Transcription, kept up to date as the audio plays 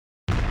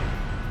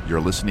You're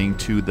listening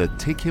to the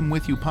Take Him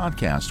With You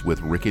podcast with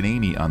Rick and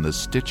Amy on the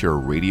Stitcher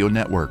Radio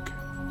Network.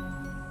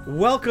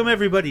 Welcome,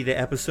 everybody, to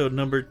episode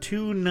number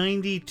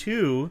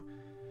 292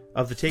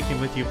 of the Take Him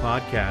With You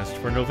podcast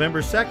for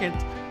November 2nd,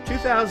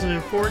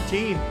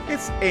 2014.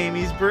 It's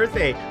Amy's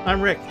birthday. I'm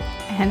Rick.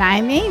 And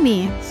I'm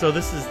Amy. So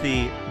this is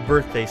the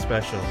birthday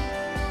special.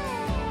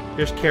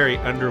 Here's Carrie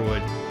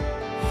Underwood.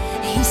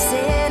 He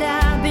said,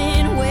 I've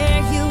been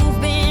where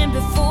you've been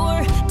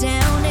before.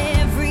 Down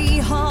every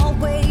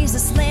hallway's a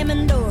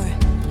slamming door.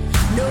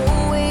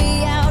 No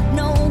way out,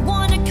 no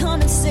one to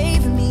come and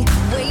save me.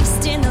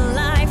 Wasting the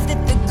life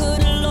that the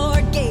good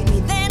Lord gave me.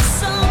 Then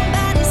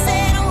somebody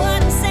said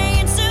what I'm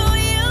saying to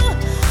you.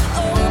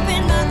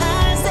 Opened my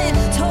eyes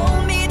and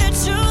told me the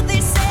truth.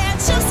 They said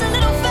just a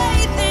little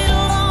faith, it'll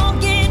all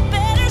get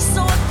better.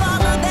 So I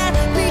followed that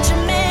preacher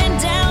man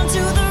down to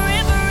the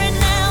river, and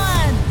now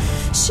I'm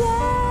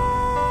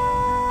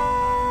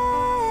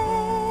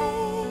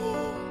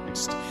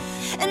changed.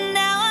 And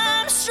now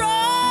I'm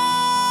stronger.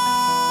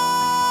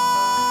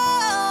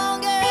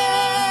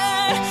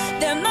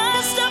 There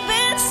must have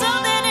been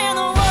something in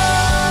the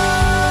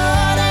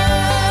water.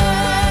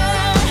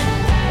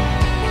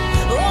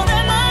 Oh,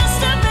 there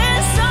must have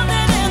been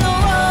something in the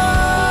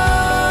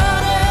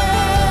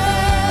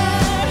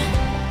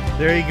water.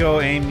 There you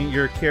go, Amy.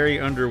 Your Carrie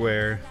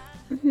Underwear.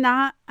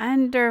 Not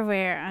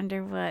underwear,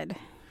 Underwood.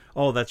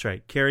 Oh, that's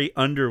right. Carrie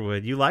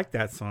Underwood. You like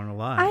that song a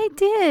lot. I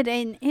did,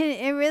 and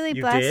it really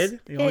You blessed. did?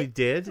 You only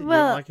did? You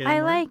Well, don't like it I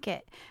anymore? like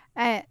it.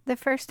 The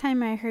first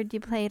time I heard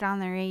you play it on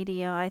the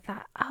radio, I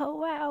thought, oh,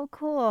 wow,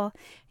 cool.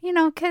 You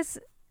know, because,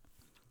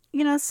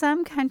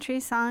 some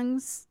country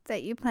songs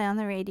that you play on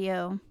the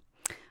radio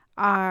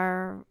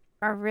are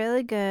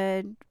really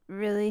good,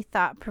 really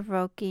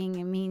thought-provoking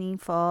and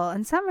meaningful,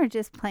 and some are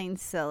just plain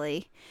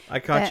silly. I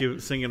caught But- you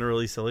singing a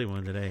really silly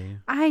one today.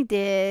 I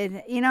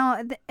did,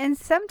 and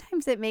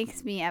sometimes it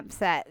makes me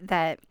upset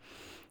that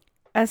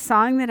a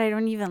song that I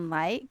don't even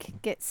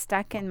like gets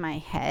stuck in my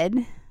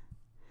head.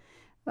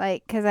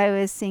 Like, because I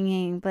was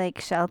singing Blake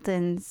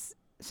Shelton's,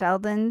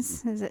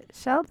 is it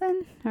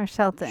Sheldon or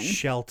Shelton?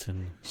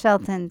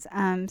 Shelton's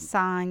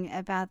song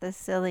about the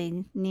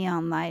silly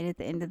neon light at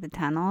the end of the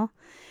tunnel.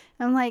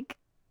 I'm like,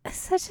 it's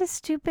such a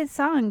stupid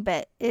song,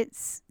 but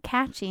it's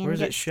catchy and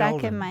Where's it gets stuck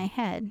Sheldon? in my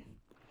head.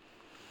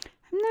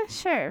 I'm not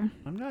sure.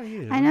 I'm not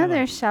either. I know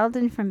there's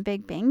Sheldon from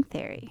Big Bang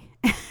Theory.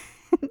 I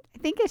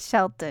think it's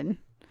Shelton.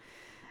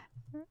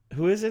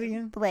 Who is it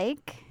again?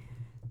 Blake?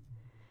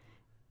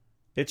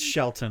 It's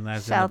Shelton.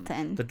 As in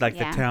Shelton. the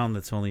yeah. town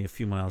that's only a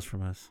few miles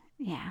from us.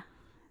 Yeah.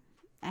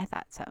 I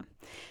thought so.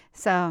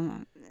 So,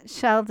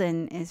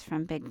 Sheldon is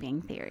from Big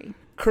Bang Theory.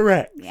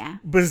 Correct. Yeah.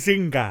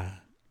 Bazinga.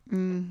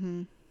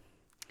 Mm-hmm.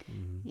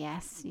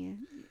 Yes.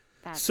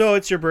 That's So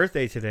it's your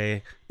birthday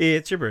today.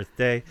 It's your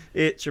birthday.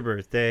 It's your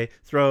birthday.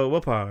 Throw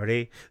a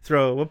party.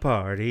 Throw a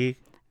party.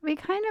 We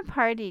kind of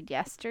partied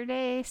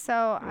yesterday,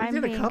 so We I'm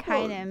did a being couple.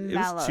 kind of It was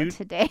mellow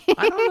today.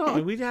 I don't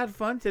know. We had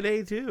fun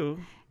today too.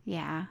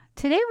 Yeah.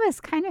 Today was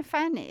kind of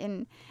fun,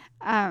 and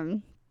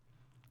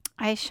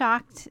I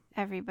shocked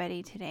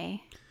everybody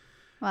today.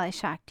 Well, I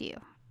shocked you.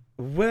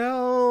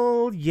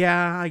 Well,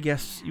 yeah, I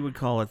guess you would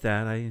call it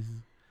that.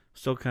 I'm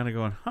still kind of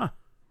going, huh?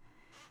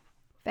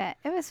 But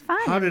it was fun.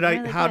 How did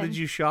Really How good. did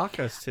you shock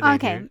us today?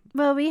 Okay. Dude?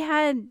 Well, we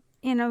had,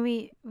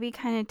 we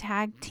kind of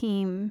tag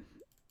team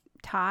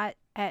taught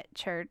at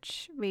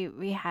church.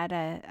 We had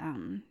a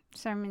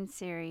sermon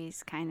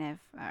series kind of,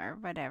 or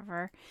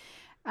whatever.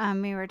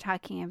 We were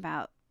talking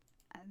about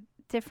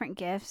different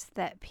gifts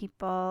that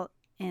people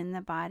in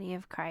the body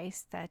of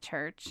Christ, the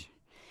church,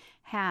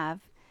 have,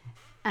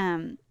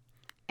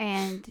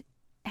 and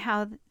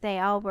how they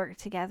all work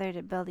together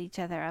to build each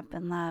other up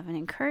in love and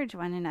encourage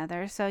one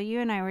another. So you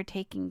and I were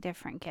taking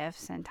different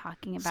gifts and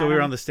talking about So we were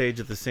them. on the stage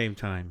at the same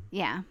time.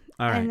 Yeah.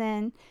 All right.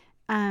 And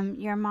then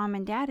your mom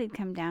and dad had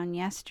come down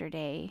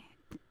yesterday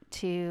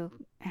to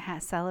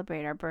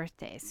celebrate our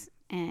birthdays.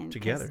 And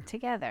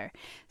together.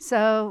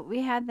 So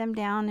we had them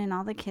down, and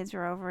all the kids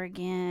were over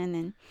again.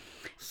 And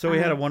So we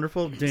had a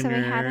wonderful dinner. So we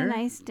had a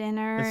nice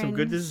dinner. And some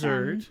good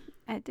dessert.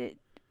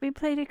 We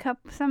played a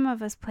couple. Some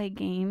of us played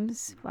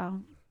games.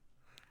 Well,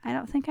 I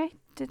don't think I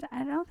did.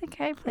 I don't think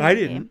I played. I a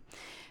didn't. Game.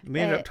 We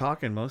ended up But-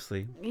 talking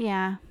mostly.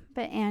 Yeah,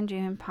 but Andrew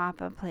and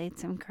Papa played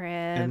some crib.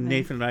 And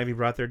Nathan and Ivy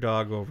brought their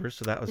dog over,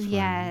 so that was fun.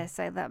 Yes,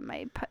 I love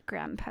my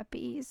grand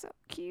puppy. He's so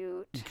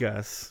cute.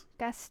 Gus.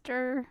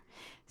 Guster,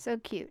 so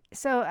cute.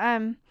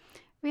 So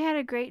we had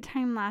a great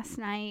time last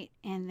night,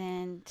 and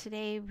then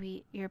today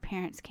your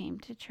parents came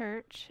to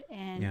church,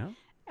 and Yeah.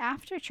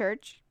 after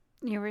church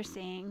you were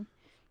saying,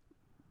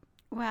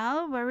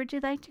 well, where would you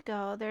like to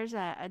go? There's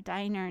a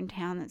diner in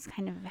town that's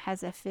kind of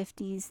has a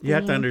 50s theme. You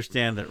have to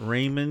understand that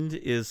Raymond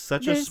is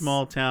such a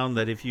small town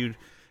that if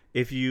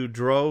you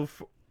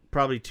drove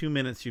probably 2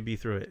 minutes, you'd be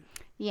through it.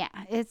 Yeah,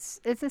 it's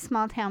a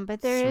small town, but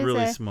It's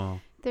really small.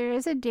 There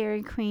is a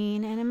Dairy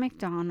Queen and a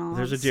McDonald's.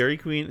 There's a Dairy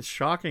Queen.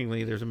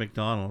 Shockingly, there's a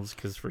McDonald's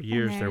because for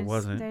years there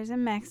wasn't. There's a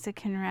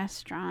Mexican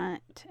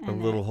restaurant. A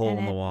little hole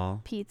in the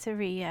wall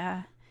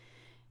Pizzeria.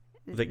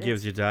 that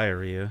gives you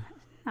diarrhea.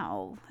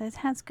 No, it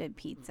has good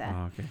pizza.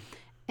 Oh, okay.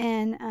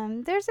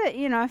 And there's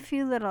a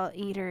few little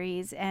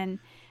eateries and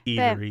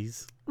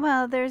Eateries.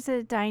 well, there's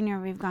a diner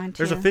we've gone to.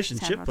 There's a fish and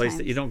chip several place that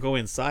times. you don't go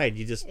inside.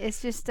 You just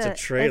It's just it's a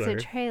trailer.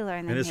 It's a trailer,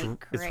 and, and they it's make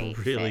great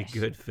really fish.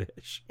 good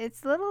fish.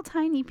 It's little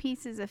tiny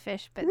pieces of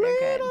fish, but they're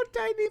good. Little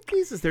tiny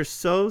pieces. They're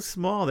so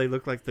small. They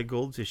look like the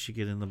goldfish you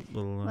get in the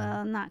little.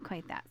 Well, not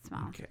quite that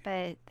small, Okay.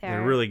 but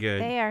They're really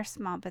good. They are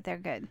small, but they're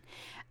good.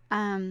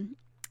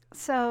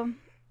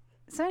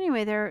 So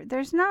anyway,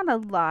 there's not a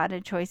lot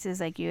of choices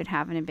like you would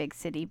have in a big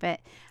city,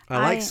 but I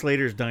like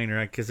Slater's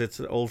Diner because it's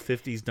an old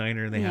 50s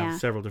diner and they have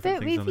several different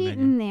but things on the we've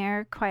menu. eaten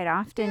there quite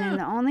often, and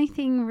the only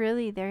thing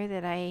really there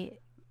that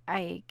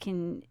I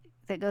can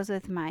that goes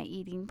with my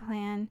eating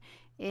plan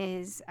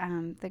is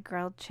the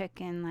grilled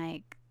chicken,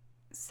 like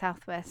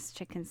Southwest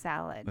chicken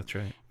salad. That's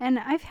right. And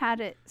I've had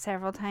it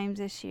several times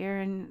this year,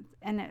 and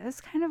it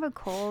was kind of a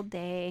cold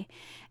day,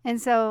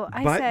 and so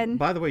I said.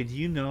 By the way, do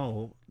you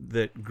know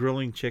that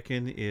grilling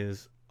chicken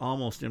is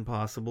almost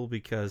impossible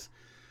because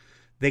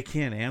they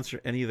can't answer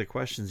any of the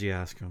questions you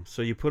ask them?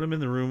 So you put them in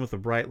the room with a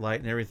bright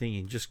light and everything,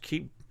 and just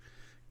keep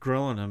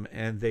grilling them,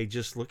 and they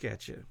just look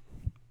at you.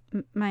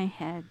 My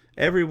head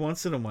Every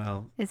once in a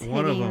while, is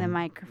one of hitting the them,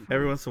 microphone.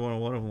 every once in a while,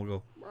 one of them will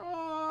go.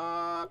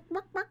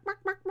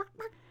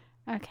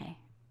 Okay,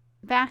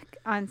 back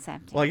on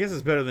subject. Well, I guess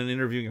it's better than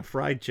interviewing a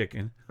fried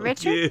chicken.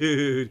 Richard?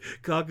 Dude,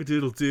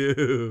 cock-a-doodle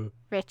doo.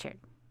 Richard,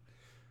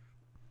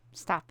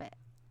 stop it.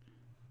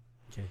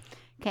 Okay.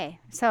 Okay,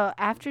 so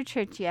after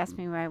church, you asked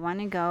me where I want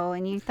to go,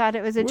 and you thought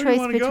it was a Where do choice you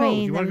want to go? Do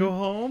between you want to go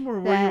home or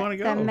where do you want to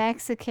go? the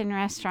Mexican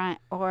restaurant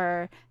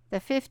or the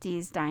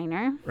 50s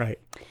diner. Right.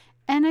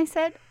 And I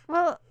said,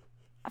 well,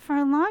 for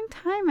a long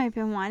time, I've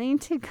been wanting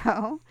to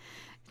go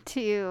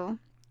to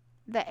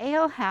the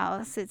ale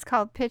house. It's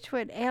called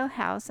Pitchwood Ale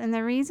House. And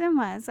the reason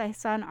was I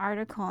saw an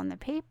article in the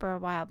paper a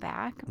while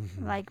back,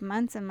 like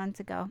months and months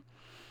ago.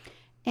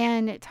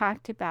 And it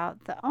talked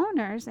about the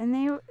owners, and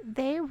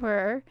they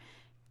were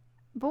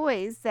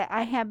boys that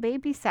I had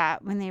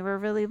babysat when they were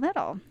really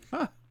little.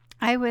 Huh.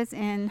 I was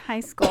in high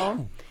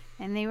school,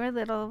 and they were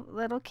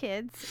little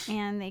kids,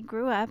 and they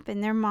grew up,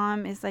 and their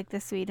mom is like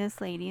the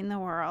sweetest lady in the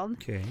world.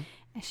 Okay.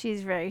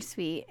 She's very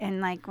sweet.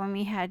 And like when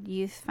we had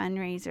youth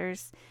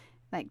fundraisers,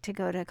 like to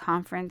go to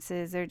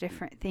conferences or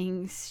different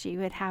things, she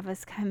would have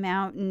us come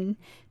out and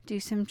do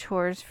some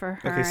chores for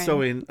her. Okay,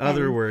 so in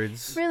other and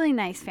words, really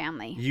nice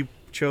family. you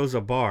chose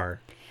a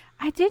bar.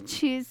 I did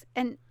choose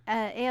an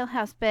ale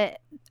house, but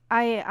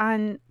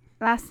on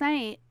last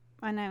night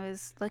when I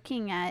was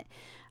looking at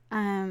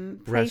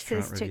places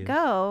Restaurant to reviews,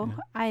 go,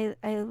 I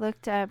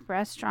looked up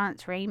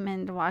Restaurants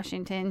Raymond,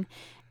 Washington,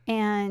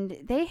 and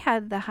they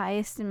had the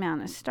highest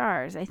amount of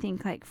stars. I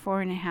think like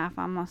 4.5,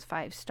 almost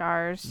 5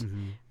 stars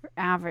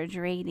average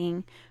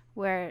rating,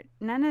 where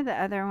none of the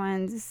other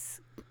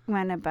ones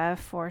went above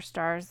 4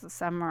 stars.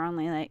 Some were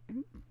only like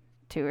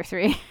 2 or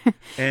 3.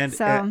 And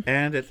So-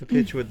 and at the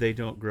Pitchwood they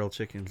don't grill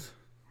chickens,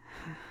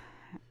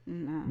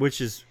 No.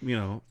 which is,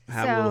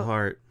 have a little So-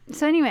 heart.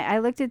 So anyway, I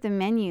looked at the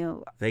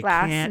menu They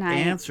last can't night.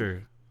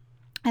 answer.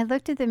 I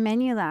looked at the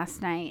menu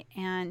last night,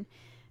 and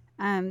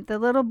the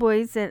little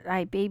boys that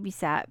I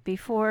babysat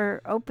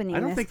before opening I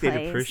don't this think place,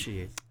 they'd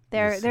appreciate.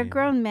 they're this,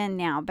 grown men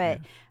now, but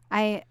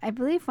I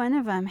believe one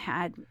of them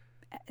had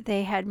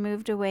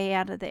moved away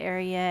out of the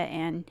area,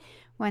 and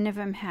one of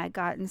them had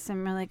gotten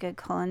some really good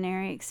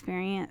culinary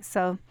experience.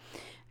 So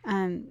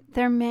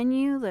their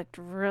menu looked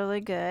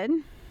really good.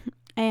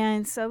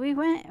 And so we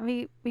went,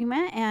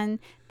 and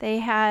they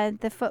had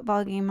the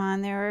football game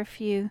on. There were a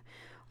few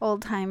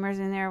old timers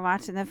in there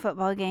watching the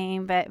football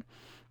game, but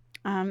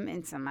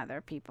and some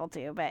other people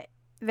too. But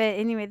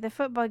anyway, the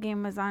football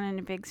game was on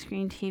a big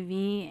screen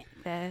TV.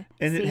 The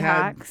And it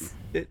had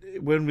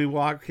Seahawks. when we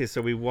walk. Okay, so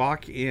we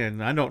walk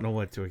in. I don't know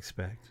what to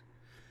expect,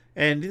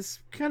 and it's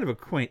kind of a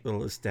quaint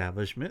little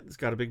establishment. It's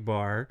got a big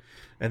bar,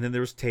 and then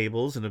there was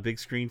tables and a big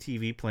screen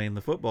TV playing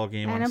the football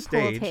game And on a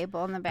stage. pool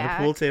table in the And back.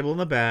 a pool table in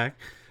the back,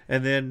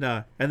 and then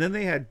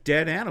they had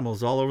dead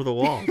animals all over the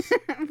walls.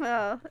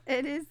 Well,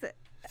 it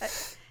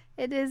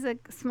is a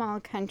small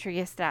country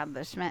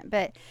establishment,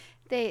 but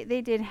they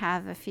did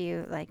have a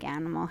few like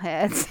animal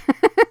heads.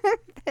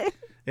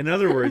 In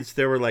other words,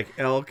 there were like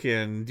elk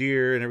and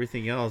deer and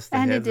everything else. the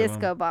And a heads of them.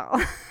 disco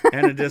ball.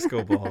 And a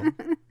disco ball.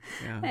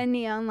 Yeah. And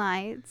neon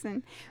lights,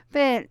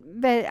 but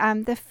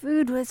the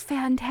food was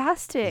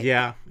fantastic.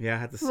 Yeah, I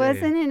have to say.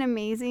 Wasn't it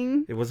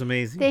amazing? It was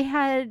amazing.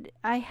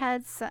 I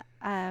had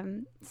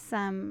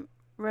some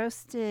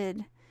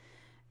roasted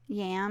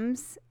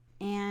yams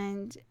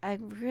and a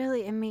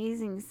really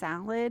amazing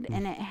salad,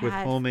 and it with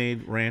had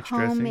homemade ranch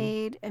dressing.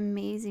 homemade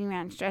amazing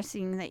ranch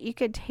dressing that you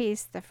could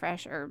taste the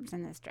fresh herbs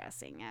in this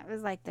dressing. It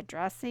was like the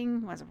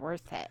dressing was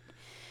worth it,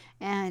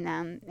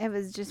 and it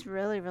was just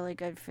really, really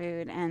good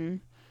food.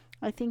 And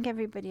I think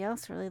everybody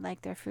else really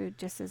liked their food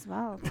just as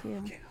well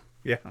too.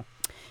 Yeah.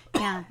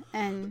 Yeah,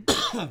 and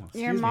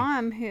your me.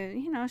 mom,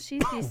 who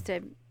she's used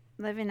to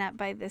living up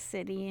by the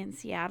city in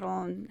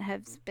Seattle and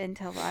has been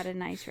to a lot of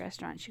nice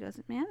restaurants. She goes,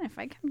 man, if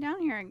I come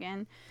down here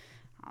again,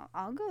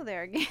 I'll go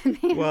there again.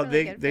 They have Well,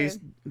 really good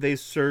food. they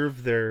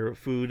serve their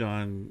food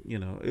on,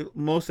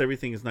 most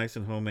everything is nice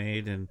and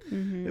homemade, and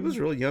it was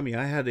really yummy.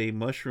 I had a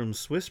mushroom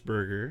Swiss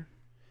burger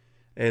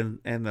and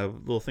a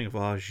little thing of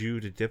au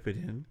jus to dip it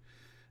in.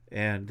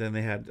 And then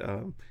they had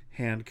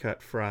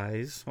hand-cut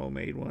fries,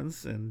 homemade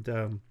ones, and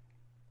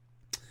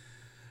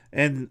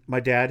my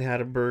dad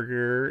had a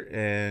burger,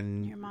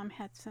 and Your mom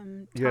had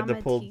some you had the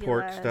pulled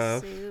pork tomatillo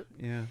stuff. soup.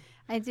 Yeah.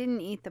 I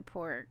didn't eat the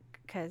pork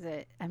because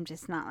I'm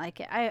just not like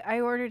it. I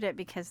ordered it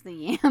because of the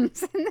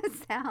yams in the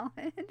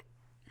salad.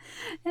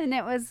 And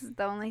it was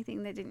the only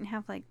thing that didn't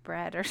have like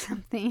bread or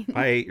something.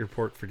 I ate your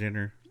pork for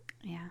dinner.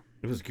 Yeah.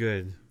 It was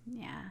good.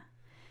 Yeah.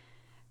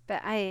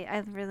 But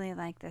I really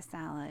like the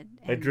salad.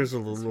 I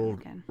drizzled a it's little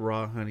really good.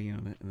 raw honey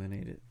on it and then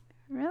ate it.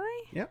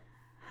 Really? Yep.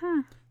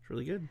 Huh. It's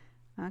really good.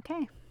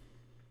 Okay.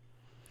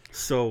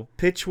 So,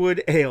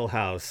 Pitchwood Ale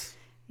House.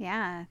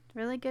 Yeah.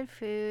 Really good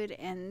food.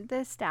 And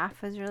the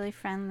staff was really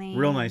friendly.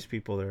 Real nice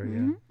people there,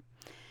 Mhm.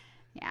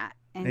 yeah. Yeah.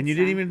 And you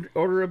didn't even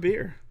order a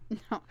beer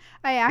No,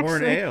 I actually. or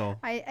an ale.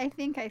 I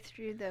think I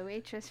threw the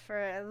waitress for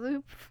a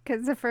loop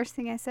because the first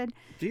thing I said,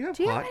 Do you have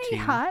 "Do you hot have tea? any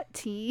hot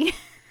tea?"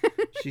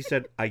 She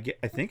said, I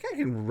think I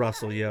can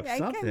rustle you up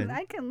something.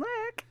 I can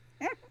look.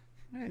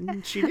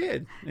 And she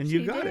did. And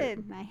you She got did.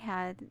 it. I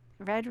had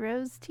red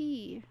rose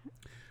tea.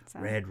 So,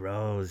 Red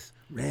Rose.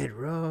 Red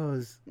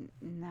Rose.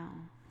 No.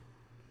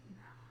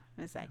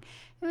 It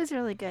was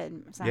really good.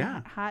 It was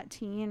Yeah. hot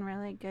tea and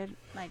really good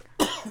like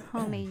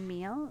homemade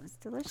meal. It was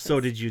delicious. So,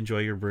 did you enjoy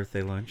your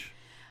birthday lunch?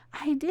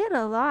 I did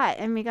a lot,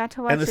 and we got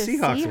to watch And the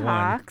Seahawks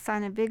won.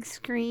 on a big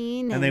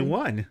screen. And they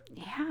won.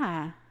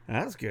 Yeah.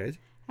 That was good.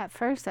 At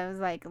first, I was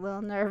like a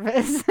little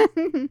nervous,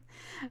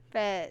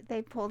 but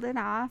they pulled it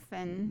off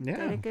and did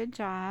Yeah. a good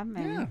job.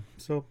 And Yeah.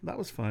 So, that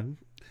was fun.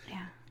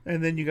 yeah.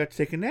 And then you got to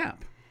take a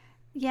nap.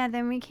 Yeah,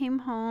 then we came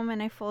home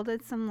and I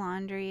folded some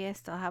laundry. I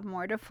still have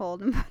more to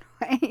fold and put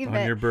away. On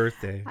but your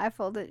birthday. I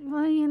folded,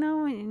 well,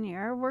 when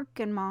you're a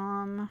working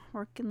mom,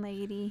 working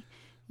lady,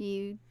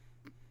 you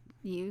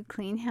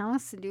clean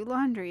house and do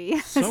laundry.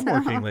 Some So-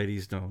 working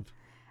ladies don't.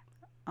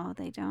 Oh,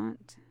 they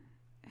don't?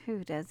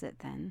 Who does it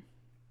then?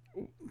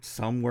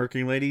 Some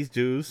working ladies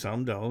do,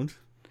 some don't.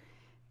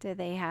 Do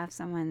they have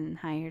someone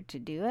hired to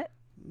do it?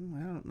 I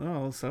don't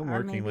know. Some Or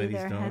working maybe ladies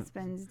their don't.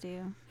 husbands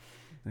do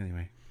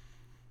Anyway.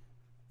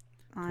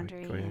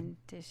 laundry go ahead.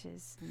 and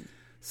dishes.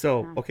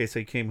 So, No. okay, so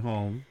you came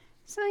home,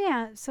 So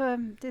yeah, so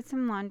did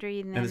some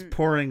laundry and then and it's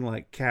pouring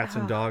like cats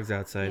and Oh, dogs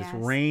outside. yes.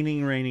 It's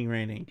raining, raining,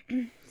 raining.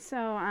 so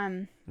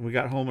And we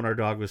got home and our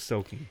dog was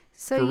soaking.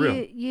 So For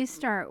real. you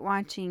start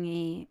watching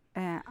a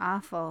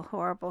awful,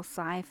 horrible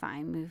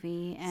sci-fi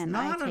movie, and It's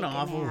I not take an a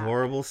awful, nap.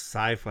 horrible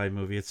sci-fi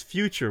movie. It's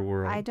Future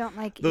World. I don't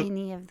like The-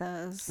 any of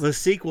those, The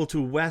sequel to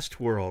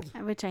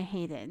Westworld. which I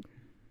hated.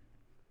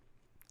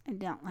 I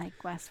don't like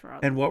Westworld.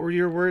 And what were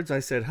your words? I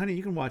said, honey,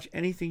 you can watch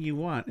anything you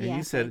want. And yes,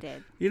 you said, I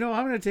did.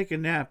 I'm going to take a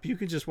nap. You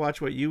can just watch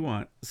what you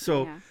want.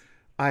 So Yeah.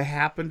 I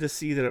happened to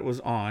see that it was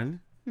on,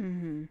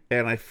 Mm-hmm.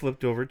 and I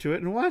flipped over to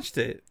it and watched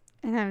it.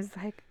 And I was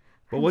like,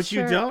 But I'm what you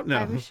sure- don't know-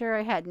 I'm sure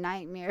I had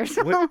nightmares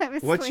while I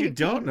was What you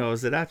don't sleeping. know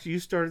is that after you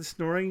started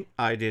snoring,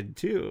 I did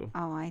too.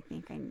 Oh, I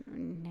think I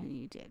knew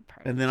you did.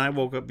 Part And then I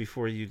woke up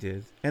before you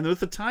did. And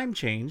with the time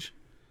change,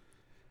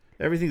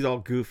 everything's all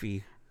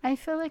goofy. I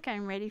feel like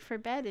I'm ready for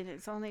bed, and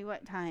it's only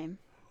what time?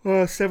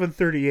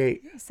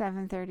 7:38.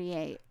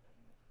 7:38.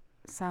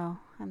 So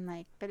I'm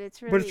like, but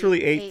it's really. But it's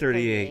really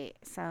 8:38.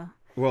 So.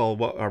 Well,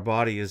 what our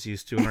body is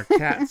used to, and our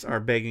cats are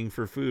begging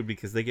for food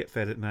because they get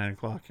fed at 9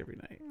 o'clock every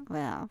night.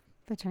 Well,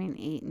 between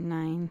 8 and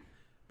 9.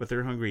 But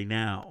they're hungry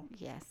now.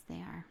 Yes, they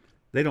are.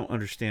 They don't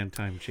understand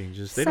time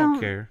changes. They So- don't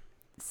care.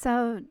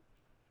 So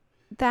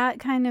that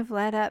kind of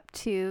led up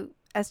to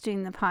us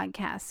doing the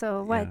podcast.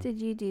 So what Yeah.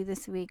 did you do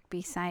this week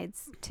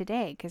besides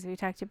today? Because we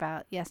talked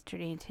about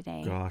yesterday and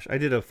today. Gosh, I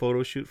did a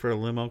photo shoot for a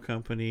limo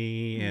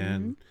company,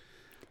 and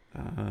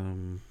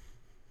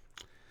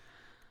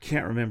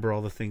can't remember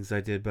all the things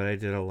I did, but I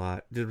did a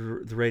lot.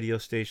 Did the radio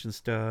station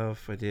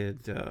stuff. I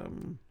did.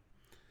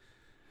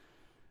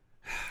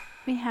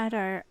 We had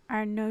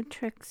our no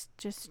tricks,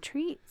 just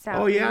treats.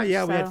 Oh yeah, outreach,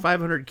 yeah. We had so-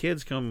 500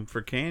 kids come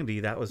for candy.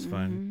 That was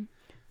fun.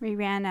 We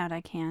ran out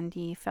of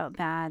candy. Felt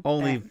bad.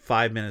 Only but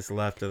 5 minutes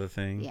left of the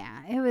thing.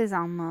 yeah, it was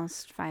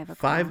almost 5 o'clock.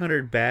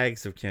 500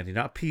 bags of candy,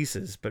 not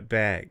pieces, but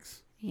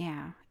bags.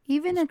 Yeah.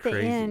 Even It's at the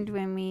crazy. end,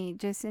 when we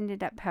just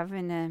ended up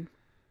having to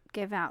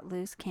give out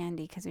loose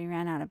candy because we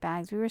ran out of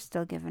bags, we were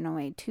still giving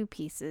away 2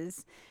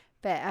 pieces.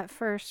 But at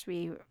first,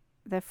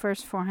 the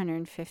first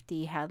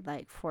 450 had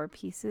like 4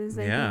 pieces.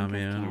 I Yeah, think, of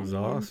man, it was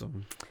candy in.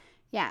 awesome.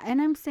 Yeah,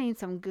 and I'm seeing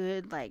some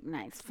good, like,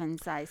 nice, fun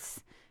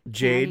size.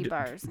 Jade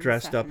bars and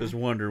dressed stuff up as now.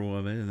 Wonder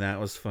Woman, and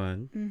that was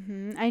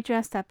fun. I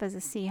dressed up as a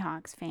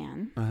Seahawks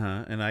fan.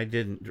 And I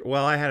didn't.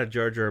 Well, I had a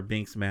Jar Jar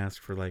Binks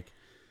mask for like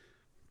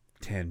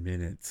 10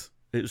 minutes.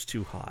 It was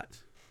too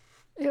hot.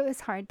 It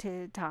was hard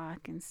to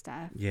talk and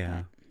stuff.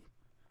 Yeah.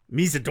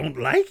 Misa don't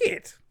like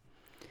it.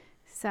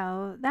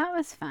 So that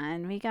was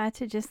fun. We got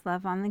to just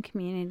love on the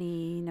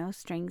community, no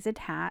strings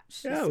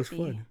attached. Yeah, just it was be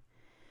fun.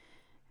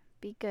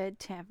 be good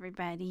to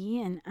everybody.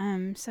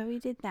 And so we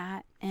did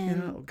that.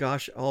 And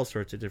gosh, all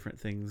sorts of different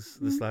things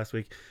this last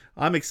week.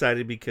 I'm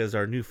excited because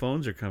our new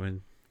phones are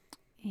coming.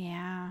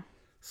 yeah.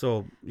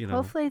 So,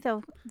 Hopefully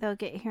they'll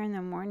get here in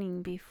the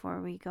morning before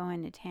we go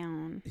into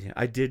town. Yeah,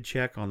 I did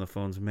check on the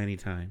phones many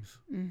times.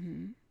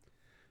 Mm-hmm.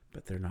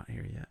 But they're not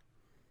here yet.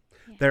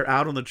 Yeah. They're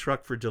out on the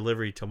truck for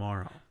delivery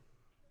tomorrow.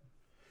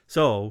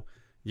 So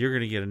you're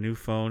going to get a new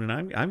phone, and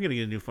I'm going to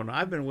get a new phone.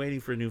 I've been waiting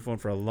for a new phone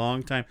for a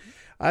long time.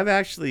 I've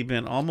actually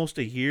been almost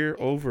a year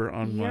over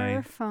on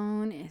Your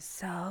phone is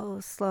so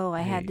slow.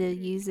 I had to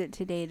use it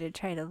today to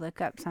try to look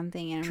up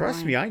something. And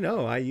Trust me, I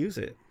know. I use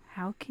it.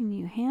 How can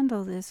you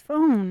handle this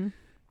phone?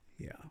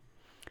 Yeah.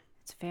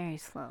 It's very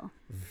slow.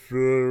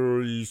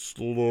 Very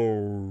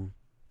slow.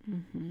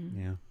 Mm-hmm.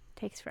 Yeah.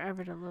 Takes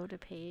forever to load a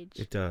page.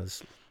 It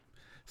does.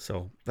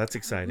 So that's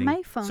exciting.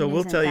 My phone So we'll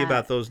isn't tell you that-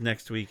 about those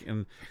next week,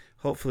 and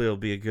hopefully it'll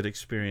be a good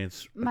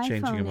experience My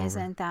changing phone them over.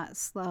 isn't that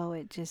slow.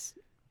 It just,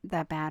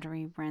 the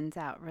battery runs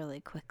out really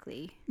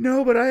quickly.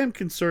 No, but I am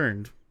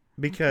concerned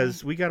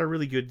because we got a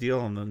really good deal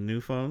on the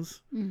new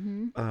phones.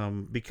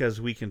 Mm-hmm. Because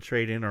we can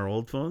trade in our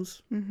old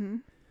phones. Mm-hmm.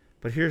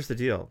 But here's the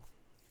deal.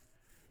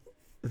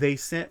 They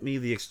sent me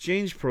the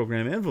exchange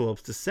program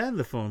envelopes to send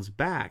the phones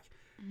back.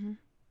 Mm-hmm.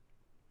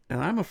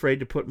 And I'm afraid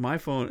to put my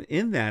phone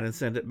in that and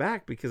send it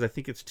back because I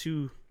think it's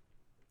too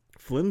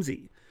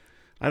flimsy.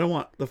 I don't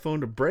want the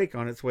phone to break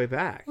on its way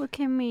back. Well,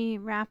 can we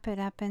wrap it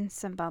up in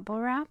some bubble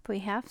wrap? We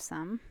have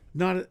some.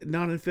 Not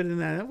fit in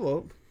that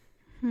envelope.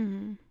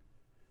 Hmm.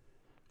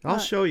 I'll Well,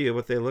 show you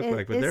what they look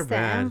like, but they're It's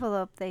bad. the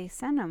envelope they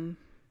sent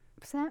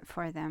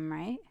for them,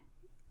 right?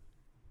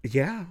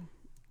 Yeah.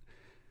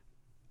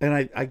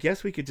 And I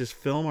guess we could just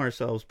film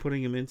ourselves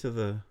putting them into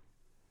the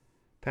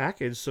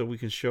package so we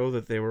can show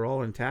that they were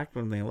all intact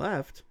when they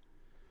left.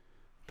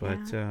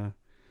 But,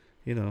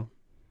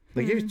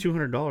 they gave you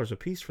 $200 a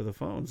piece for the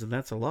phones, and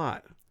that's a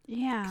lot.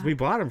 Yeah. 'Cause we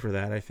bought them for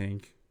that, I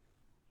think.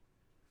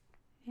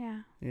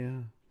 Yeah.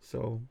 Yeah.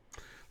 So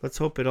let's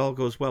hope it all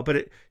goes well. But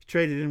it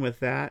traded in with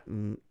that,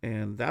 and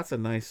that's a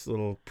nice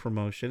little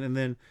promotion. And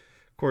then,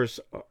 of course,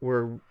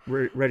 we're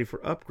ready for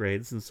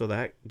upgrades, and so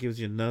that gives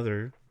you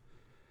another.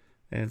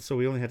 And so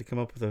we only had to come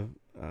up with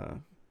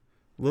a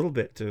little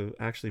bit to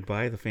actually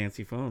buy the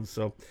fancy phones.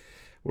 So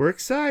we're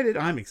excited.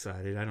 I'm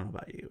excited. I don't know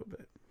about you,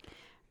 but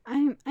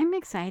I'm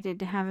excited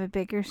to have a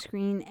bigger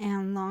screen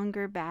and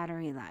longer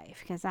battery life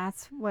because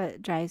that's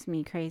what drives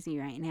me crazy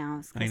right now.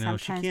 Is 'cause I know,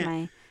 she sometimes can't-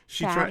 my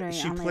she battery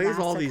she only plays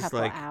lasts all a these couple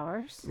like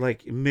hours.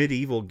 like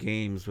medieval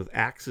games with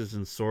axes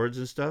and swords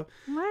and stuff.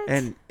 What?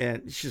 And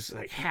she's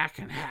like hack,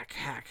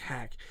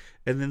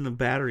 and then the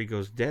battery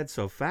goes dead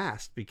so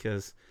fast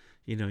because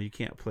you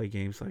can't play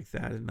games like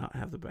that and not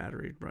have the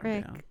battery run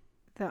Rick, down.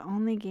 the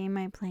only game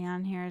I play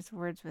on here is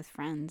Words with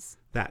Friends,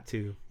 That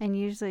too, and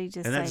usually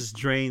just and that just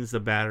drains the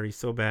battery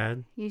so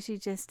bad. usually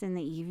just in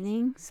the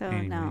evening. So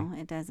Anyway. no,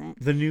 it doesn't.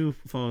 The new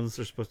phones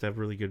are supposed to have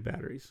really good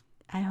batteries.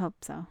 I hope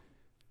so.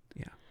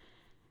 Yeah.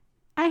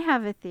 I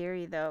have a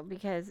theory though,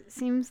 because it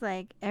seems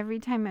like every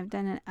time I've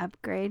done an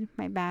upgrade,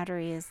 my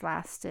battery has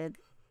lasted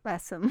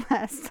less and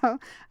less. So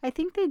I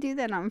think they do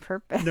that on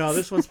purpose. No,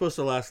 this one's supposed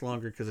to last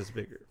longer because it's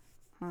bigger.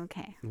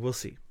 Okay. We'll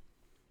see.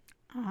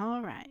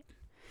 All right.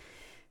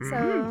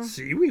 So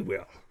See, we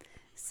will.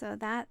 so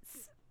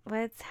that's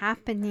what's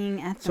happening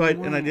at the So I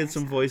Warner's did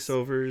some house.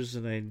 voiceovers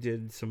and I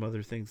did some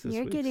other things this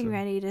You're week. getting so-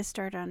 ready to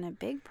start on a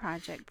big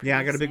project. Yeah,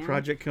 I got a pretty big soon.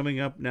 project coming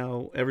up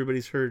now.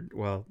 Everybody's heard.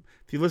 Well,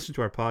 if you listen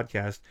to our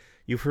podcast,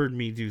 you've heard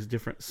me do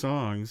different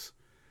songs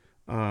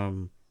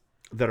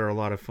that are a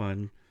lot of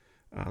fun,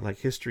 like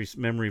history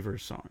memory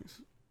verse songs.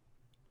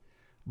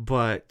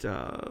 But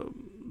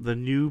the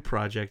new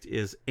project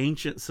is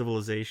Ancient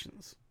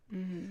Civilizations.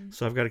 Mm-hmm.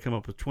 So I've got to come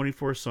up with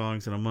 24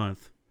 songs in a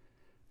month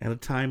and a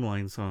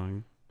timeline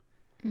song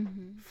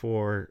Mm-hmm.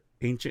 for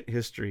ancient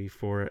history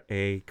for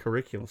a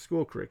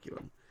school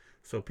curriculum.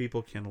 So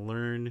people can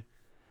learn,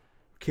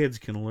 kids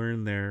can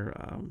learn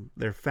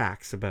their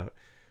facts about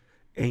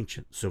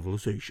ancient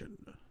civilization.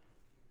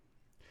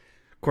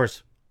 Of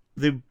course,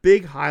 the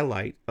big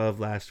highlight of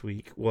last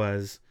week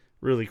was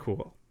really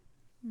cool.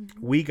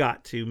 Mm-hmm. We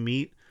got to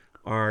meet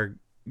our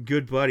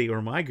good buddy, or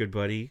my good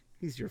buddy.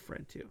 He's your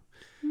friend too.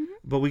 Mm-hmm.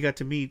 But we got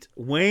to meet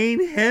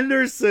Wayne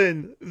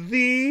Henderson,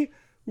 the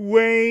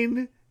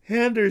Wayne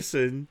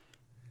Henderson.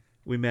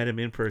 We met him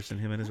in person,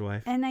 him and his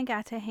wife. And I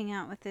got to hang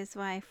out with his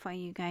wife while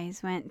you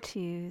guys went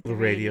to The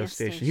radio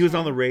station. He was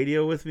on the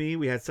radio with me.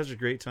 We had such a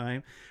great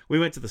time. We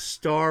went to the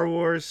Star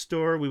Wars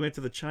store. We went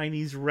to the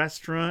Chinese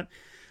restaurant.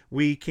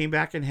 We came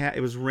back and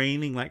it was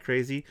raining like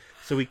crazy.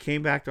 So we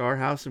came back to our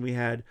house and we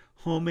had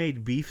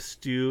homemade beef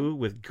stew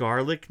with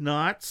garlic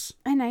knots.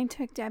 And I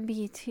took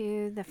Debbie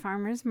to the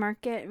farmer's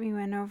market. We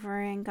went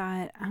over and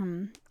got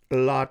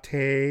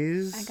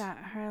Lattes. I got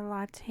her a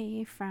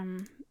latte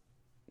from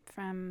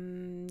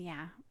I'm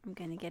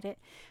gonna get it.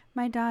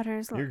 My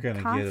daughter's You're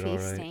gonna coffee get it, all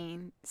right.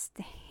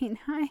 stain.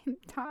 I'm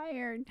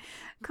tired.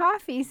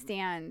 Coffee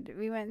stand.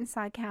 We went and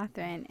saw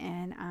Catherine,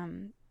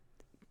 and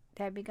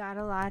Debbie got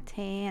a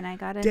latte, and I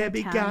got an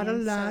Debbie got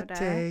a Italian latte.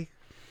 soda.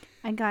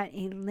 I got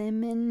a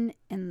lemon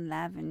and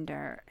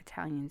lavender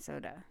Italian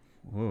soda.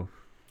 Whoa.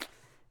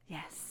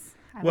 Yes.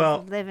 I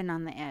Well- was living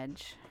on the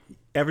edge.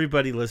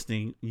 Everybody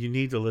listening, you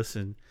need to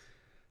listen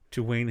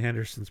to Wayne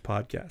Henderson's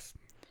podcast.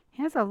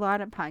 He has a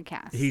lot of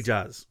podcasts. He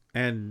does.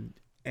 And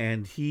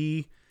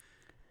he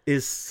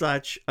is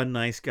such a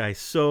nice guy.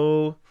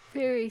 So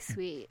Very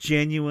sweet.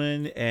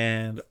 genuine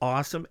and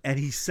awesome. And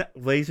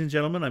ladies and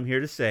gentlemen, I'm here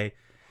to say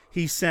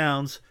he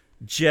sounds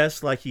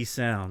just like he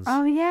sounds.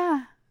 Oh,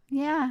 yeah.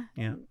 Yeah.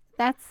 Yeah.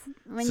 That's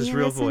when It's his you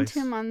real listen voice. to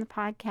him on the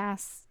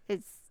podcast,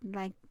 it's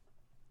like,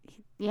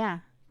 yeah,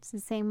 it's the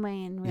same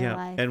way in real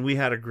life. And we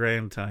had a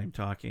grand time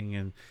talking,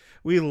 and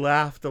we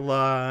laughed a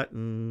lot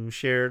and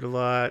shared a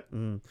lot,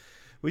 and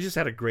we just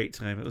had a great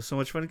time. It was so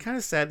much fun. Kind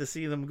of sad to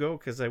see them go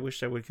because I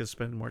wish I could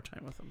spend more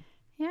time with them.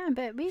 Yeah,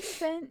 but we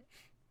spent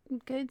a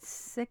good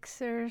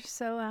 6 or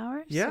so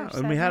hours. Yeah, or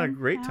and we had a 7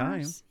 great time.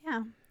 hours.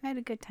 Yeah, I had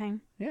a good time.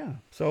 Yeah.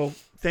 So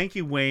thank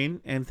you, Wayne,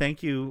 and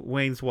thank you,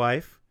 Wayne's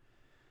wife.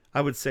 I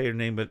would say her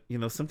name, but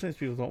sometimes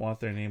people don't want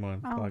their name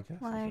on Oh,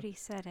 podcasts. well, I already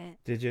said it.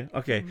 Did you?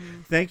 Okay.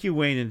 Thank you,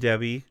 Wayne and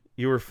Debbie.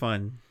 You were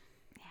fun.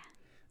 Yeah.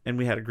 And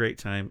we had a great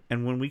time.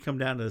 And when we come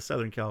down to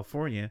Southern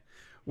California,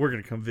 we're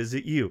going to come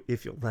visit you,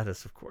 if you'll let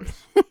us, of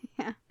course.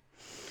 Yeah.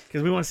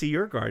 Because we want to see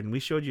your garden. We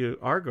showed you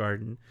our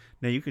garden.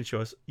 Now you can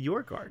show us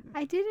your garden.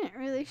 I didn't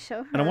really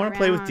show her And I want to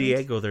play with around.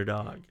 Diego, their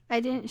dog.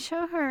 I didn't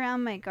show her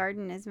around my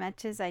garden as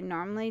much as I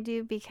normally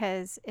do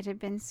because it had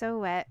been so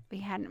wet. We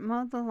hadn't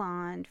mowed the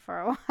lawn for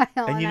a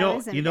while. And you I know,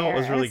 was what was really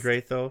embarrassed.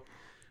 great though?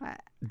 What?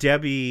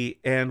 Debbie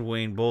and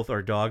Wayne both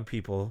are dog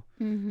people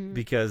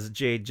because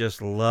Jade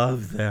just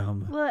loved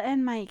them. Well,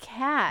 and my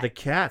cat. The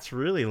cats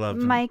really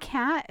loved them. My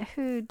cat,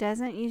 who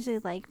doesn't usually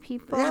like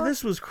people, Yeah,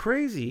 this was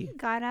crazy.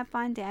 got up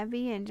on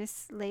Debbie and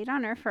just laid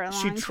on her for a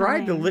long She time.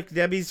 tried to lick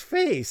Debbie's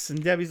face,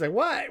 and Debbie's like,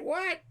 "What?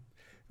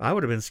 I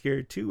would have been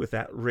scared too with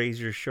that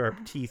razor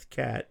sharp teeth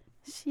cat."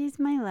 She's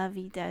my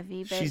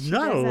lovey-dovey, but She's she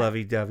not a doesn't-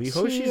 lovey-dovey.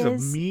 Oh, she she's a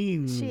is-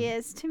 mean. She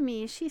is to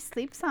me. She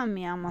sleeps on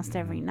me almost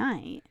every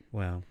night.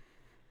 Well,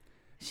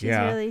 She's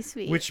yeah, really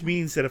sweet. which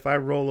means that if I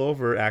roll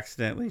over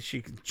accidentally,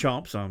 she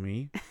chomps on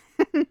me.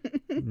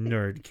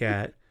 Nerd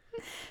cat.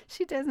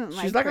 she doesn't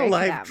She's like a Rick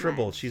live that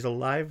tribble. much. She's a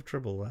live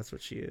tribble. That's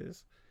what she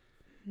is.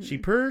 She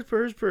purrs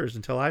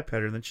until I pet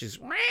her, and then she's.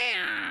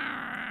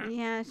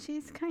 Yeah,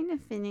 she's kind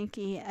of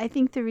finicky. I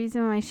think the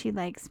reason why she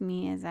likes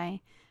me is I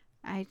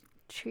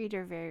treat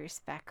her very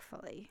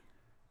respectfully.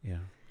 Yeah.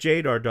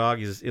 Jade, our dog,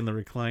 is in the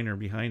recliner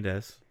behind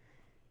us,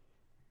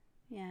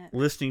 Yeah.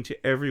 listening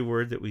to every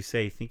word that we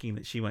say, thinking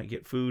that she might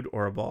get food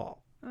or a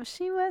ball. Well,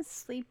 she was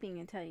sleeping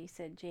until you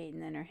said Jade,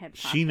 and then her head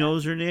popped She up.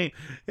 knows her name.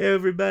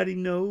 Everybody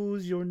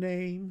knows your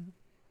name.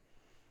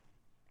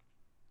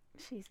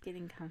 She's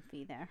getting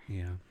comfy there.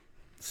 Yeah.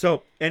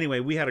 So, anyway,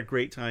 we had a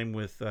great time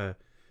with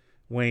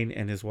Wayne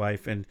and his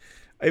wife, and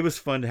it was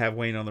fun to have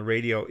Wayne on the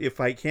radio. If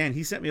I can,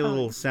 he sent me a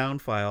little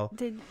sound file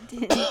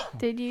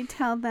Did you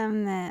tell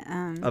them that?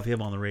 of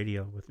him on the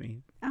radio with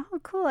me. Oh,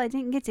 cool! I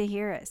didn't get to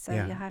hear it, so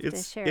you'll have to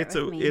share it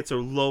with me. It's a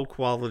low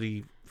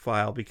quality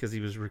file because he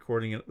was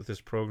recording it with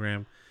this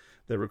program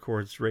that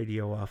records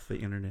radio off the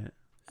internet.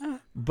 Oh.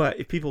 But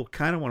if people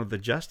kind of wanted the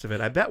gist of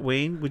it, I bet,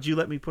 Wayne, would you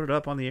let me put it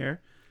up on the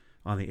air?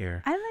 On the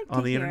air. I like on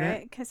to the hear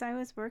internet? it because I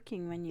was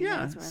working when you Yeah,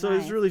 guys were so it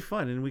was live. really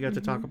fun, and we got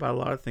to talk about a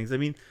lot of things. I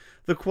mean,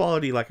 the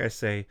quality, like I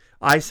say,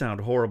 I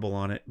sound horrible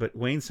on it, but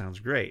Wayne sounds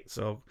great.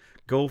 So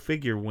go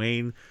figure,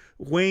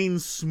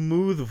 Wayne's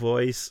smooth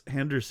voice,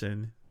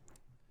 Henderson.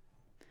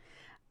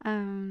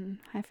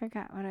 I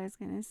forgot what I was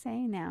gonna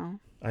say now.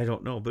 I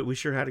don't know, but we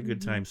sure had a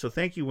good time. So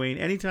thank you, Wayne.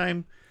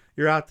 Anytime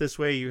you're out this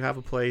way, you have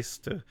a place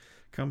to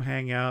come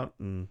hang out,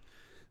 and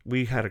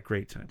we had a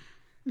great time.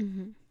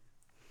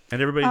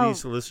 And everybody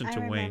needs to listen to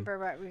I Wayne. remember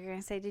what we were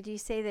gonna say. Did you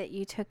say that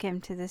you took him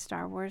to the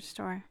Star Wars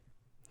store?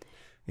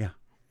 Yeah.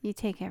 You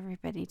take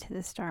everybody to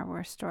the Star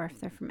Wars store if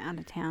they're from out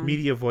of town.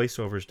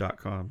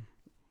 MediaVoiceovers.com.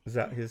 Is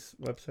that his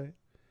website?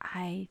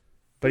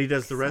 But he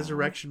does the so.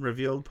 Resurrection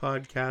Revealed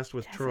podcast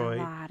with Does Troy.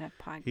 a lot of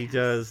podcasts. He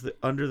does the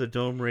Under the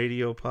Dome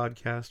Radio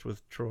podcast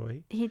with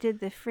Troy. He did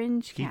the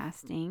Fringe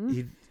casting.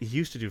 He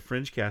used to do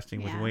Fringe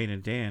casting with Yeah. Wayne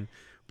and Dan,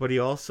 but he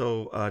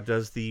also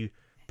does the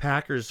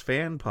Packers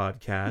fan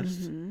podcast.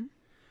 Mm-hmm.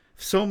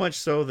 So much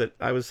so that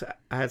I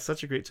had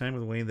such a great time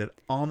with Wayne that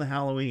on the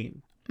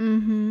Halloween,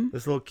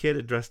 this little kid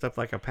had dressed up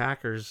like a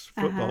Packers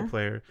football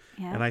player,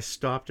 Yeah. and I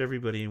stopped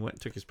everybody and went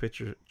and took his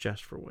picture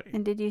just for Wayne.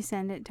 And did you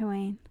send it to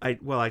Wayne? I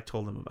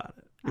told him about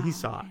it. He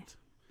saw okay. it.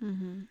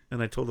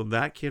 And I told him,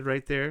 that kid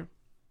right there,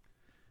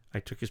 I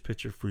took his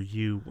picture for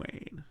you,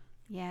 Wayne.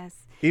 Yes.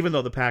 Even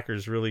though the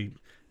Packers really,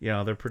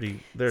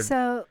 they're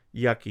So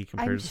yucky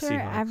compared I'm to the sure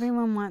Seahawks.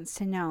 everyone wants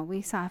to know.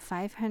 We saw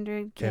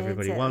 500 kids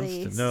Everybody at wants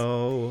least. to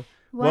know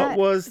what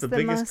was is the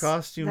biggest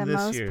costume the this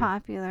most year.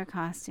 popular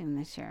costume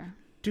this year?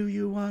 Do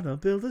you want to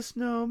build a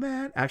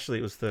snowman? Actually,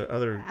 it was the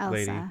other Elsa.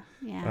 lady.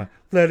 Yeah.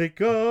 Let it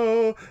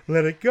go,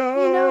 let it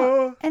go. You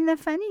know, and the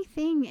funny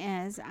thing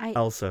is,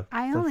 Elsa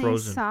I from only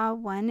Frozen. saw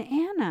one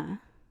Anna.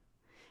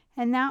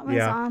 And that was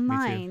Yeah,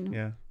 online. Me too.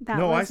 Yeah. That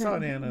No, I saw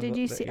wasn't- Nana. Did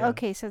you see? Yeah.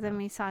 Okay, so then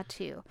we saw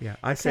 2. Yeah,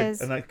 I said,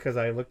 'Cause- because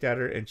I looked at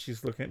her and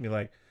she's looking at me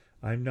like,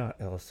 I'm not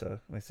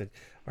Elsa. And I said,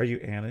 are you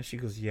Anna? She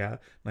goes, yeah. And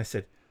I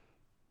said,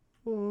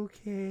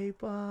 okay,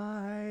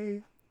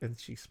 bye. And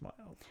she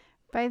smiled.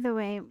 By the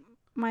way,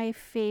 my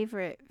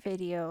favorite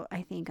video,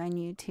 I think, on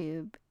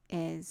YouTube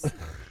is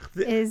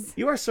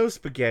You are so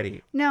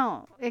spaghetti.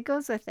 no, it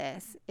goes with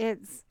this.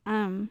 It's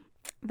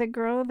the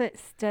girl that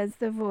does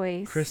the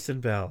voice, Kristen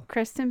Bell.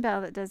 Kristen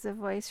Bell, that does the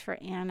voice for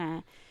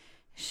Anna.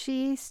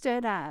 She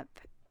stood up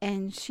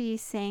and she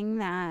sang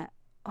that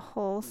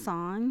whole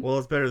song, Well,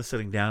 it's better than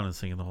sitting down and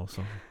singing the whole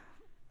song.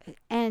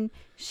 and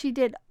she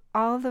did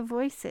all the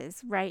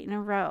voices right in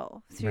a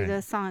row through Right.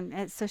 the song.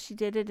 And so she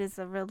did it as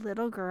a real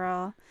little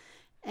girl,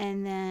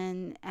 and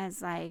then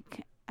as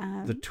like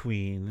The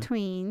tween.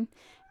 tween,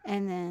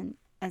 and then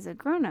as a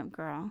grown-up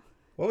girl.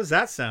 What was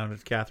that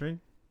sound,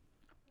 Catherine?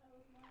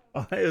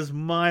 Oh, it was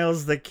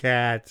Miles the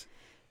cat.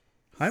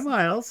 Hi,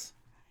 Miles.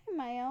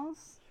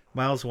 Miles.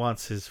 Miles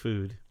wants his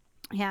food.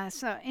 Yeah,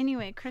 so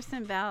anyway,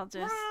 Kristen Bell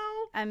just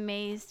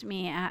amazed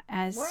me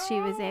as she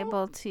was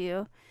able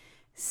to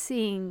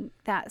sing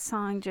that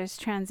song, just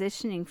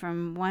transitioning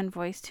from one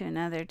voice to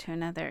another to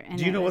another. And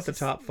Do you it know was what the just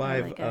top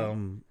 5 really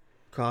good.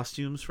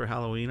 costumes for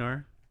Halloween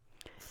are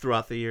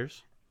throughout the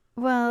years?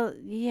 Well,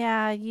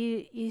 yeah,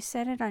 you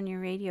said it on your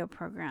radio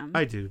program.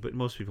 I do, but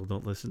most people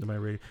don't listen to my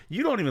radio.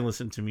 You don't even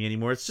listen to me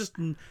anymore. It's just,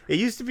 it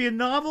used to be a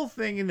novel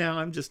thing, and now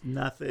I'm just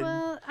nothing.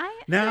 Well,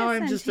 now I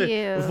I'm listen just to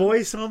a you.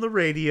 voice on the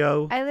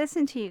radio. I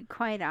listen to you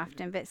quite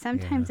often, but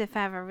sometimes if I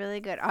have a really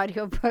good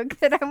audiobook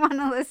that I want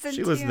to listen to,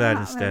 She listened to that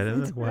I'll instead.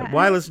 listen to that.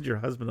 Why listen to your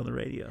husband on the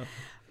radio?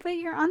 But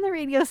you're on the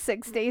radio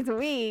 6 days a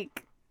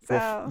week. So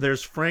Well,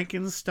 there's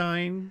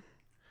Frankenstein.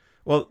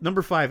 Well,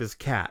 number 5 is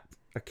cat.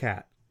 A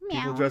cat.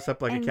 People Meow. dress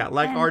up like And- a cat,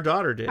 like and our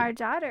daughter did. our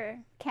daughter,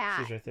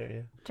 Cat, She's right there,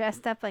 yeah.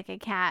 dressed up like a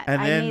cat.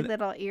 And I then- made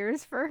little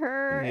ears for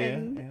her Yeah,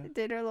 and yeah.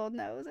 did her little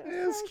nose. It was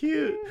Yeah, it's so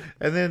cute.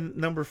 And then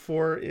number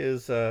 4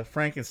 is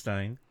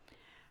Frankenstein.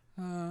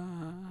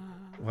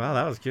 Wow,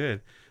 that was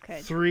good.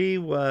 Good. 3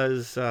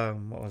 was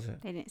what was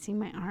it? They didn't see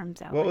my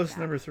arms out. What like was that.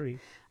 number 3?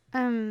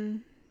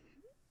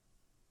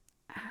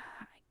 I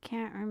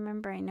can't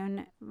remember. I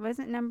know.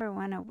 Wasn't number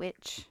 1 a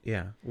witch?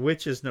 Yeah,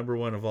 which is number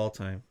 1 of all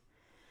time.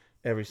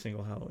 Every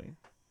single Halloween.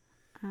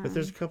 But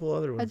there's a couple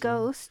other ones. A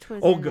ghost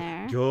was Oh, in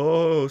there.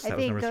 Ghost. I That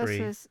was think number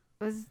ghost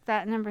 3. was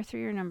that number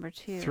 3 or number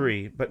 2?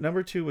 3. But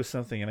number 2 was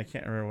something, and I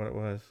can't remember what it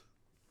was.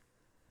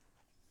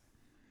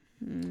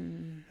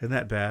 Isn't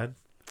that bad?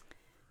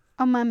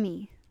 A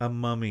mummy. A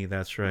mummy,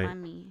 that's right.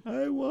 Mummy.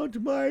 I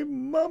want my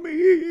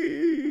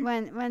mummy.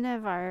 One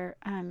of our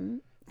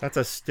That's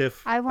a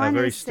stiff, I a want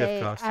very to stiff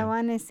say costume. I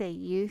want to say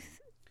youth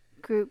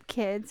group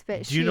kids,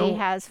 but Do you she know-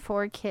 has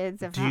 4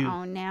 kids of do her you-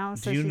 own now.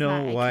 So Do you she's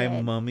know not a why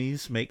kid.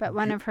 mummies make? But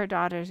one of her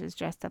daughters is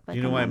dressed up like. Do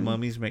you know a why mummy.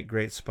 mummies make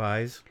great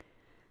spies?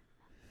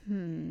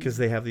 Because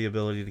they have the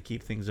ability to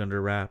keep things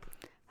under wrap.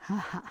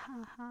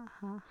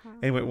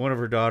 Anyway, one of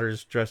her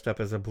daughters dressed up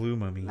as a blue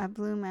mummy. A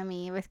blue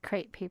mummy with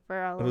crepe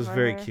paper all over. It was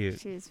very her. cute.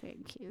 She was very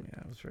cute. Yeah,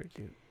 it was very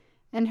cute.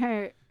 And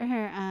her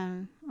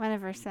one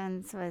of her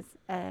sons was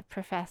a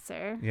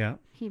professor. Yeah,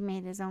 He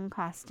made his own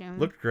costume.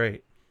 looked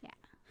great. Yeah.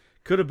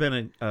 Could have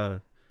been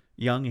a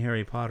young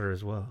Harry Potter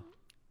as well,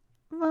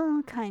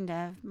 Well, kind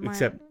of. More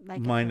except like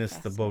a minus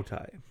the professor. bow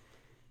tie.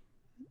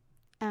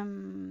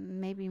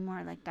 Maybe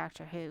more like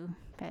Doctor Who,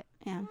 but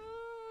yeah.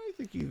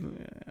 I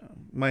think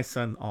my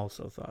son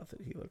also thought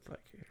that he looked like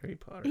Harry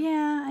Potter.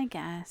 Yeah, I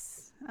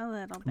guess a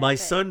little bit. My but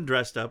son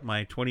dressed up.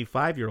 My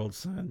 25-year-old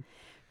son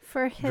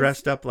for his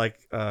dressed up like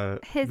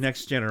his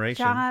Next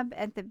Generation. job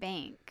at the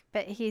bank,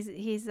 but he's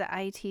the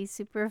IT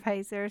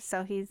supervisor,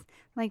 so he's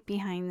like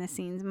behind the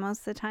scenes most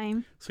of the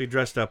time. So he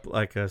dressed up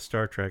like a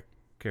Star Trek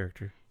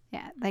character.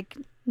 Yeah, like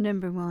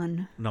number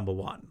 1. Number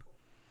 1.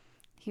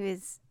 He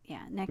was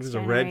Next was a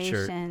red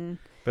shirt. Generation.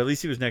 But at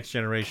least he was Next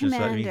Generation, so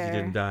that means he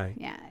didn't die.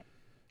 Yeah,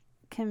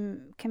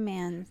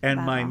 commands. And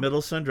my level,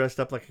 middle son dressed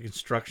up like a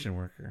construction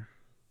worker.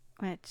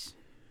 which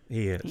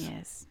He is. he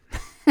is.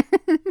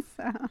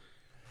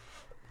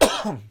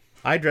 So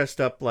I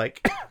dressed up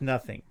like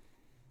nothing.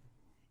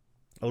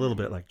 A little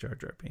bit like Jar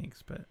Jar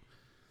Binks, but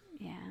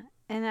yeah,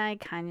 and I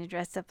kind of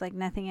dressed up like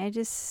nothing. I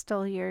just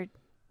stole your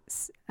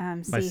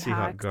Seahawk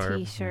Seahawk garb,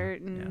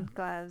 T-shirt yeah, and yeah.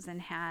 gloves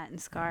and hat and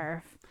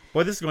scarf.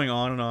 boy, this is going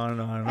on and on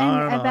and on and And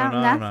on and about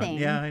on and on. nothing.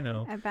 Yeah, I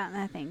know. About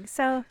nothing.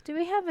 So, do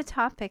we have a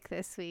topic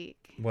this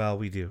week? Well,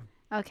 we do.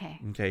 Okay.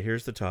 Okay,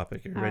 here's the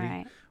topic. Are you All ready?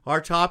 right.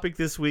 Our topic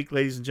this week,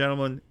 ladies and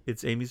gentlemen,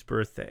 it's Amy's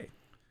birthday.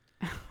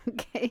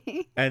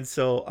 Okay. And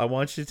so I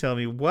want you to tell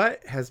me,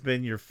 what has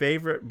been your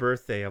favorite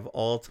birthday of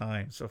all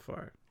time so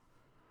far?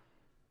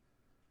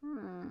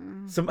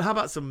 How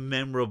about some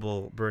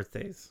memorable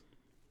birthdays?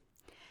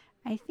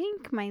 I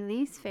think my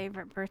least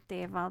favorite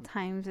birthday of all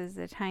times is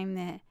the time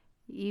that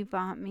you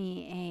bought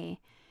me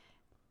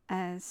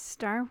a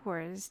Star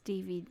Wars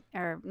DVD,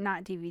 or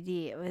not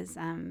DVD. It was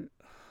a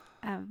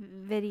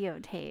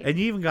videotape. And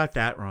you even got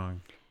that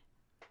wrong.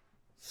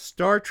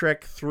 Star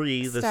Trek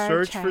 3, The Star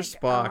Search Trek. for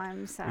Spock, Oh,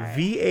 I'm sorry.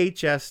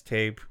 VHS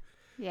tape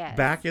Yes.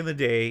 back in the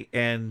day,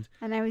 and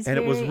I was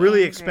it was very really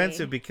angry.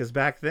 expensive because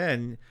back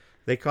then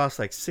they cost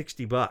like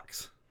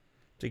 $60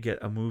 to get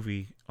a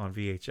movie on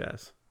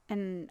VHS.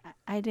 And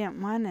I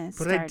didn't want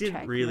to. But I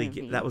didn't really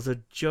get that. Was a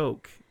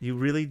joke. You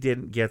really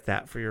didn't get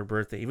that for your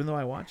birthday, even though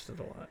I watched it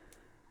a lot.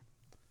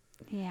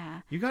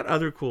 Yeah. You got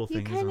other cool You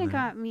things. kind on of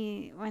there. got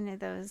me one of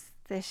those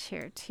this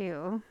year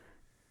too.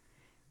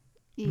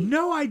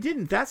 No, I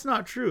didn't. That's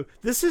not true.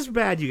 This is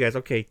bad, you guys.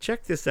 Okay,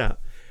 check this out.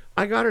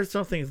 I got her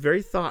something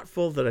very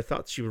thoughtful that I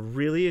thought she would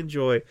really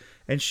enjoy,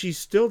 and she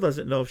still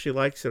doesn't know if she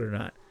likes it or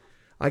not.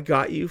 I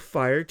got you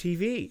Fire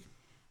TV.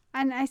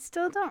 And I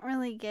still don't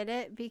really get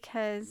it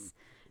because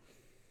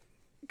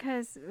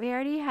we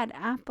already had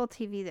Apple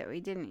TV that we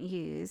didn't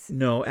use.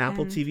 No,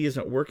 Apple And- TV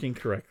isn't working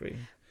correctly.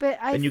 But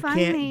And you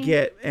can't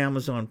get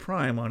Amazon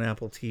Prime on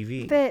Apple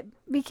TV. But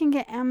we can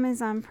get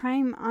Amazon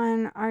Prime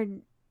on our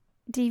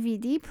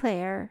DVD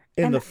player.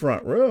 in the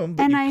front room,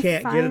 but and you I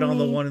can't get it on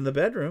the finally- one in the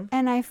bedroom.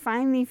 And I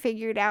finally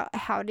figured out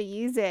how to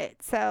use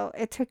it. So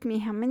it took me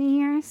how many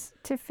years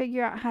to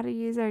figure out how to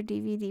use our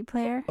DVD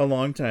player? A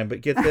long time,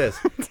 but get this.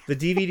 The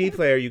DVD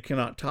player you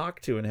cannot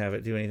talk to and have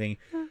it do anything.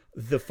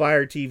 The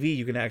Fire TV,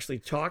 you can actually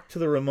talk to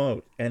the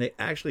remote, and it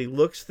actually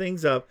looks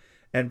things up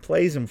and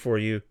plays them for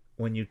you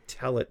when you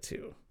tell it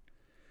to.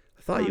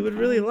 I thought you would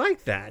really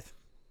like that.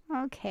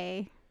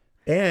 Okay.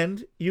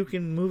 And you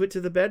can move it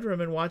to the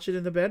bedroom and watch it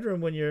in the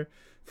bedroom when you're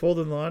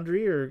folding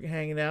laundry or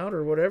hanging out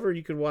or whatever.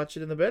 You could watch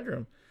it in the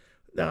bedroom.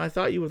 Now, I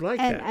thought you would like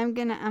And that. I'm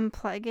going to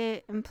unplug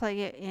it and plug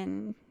it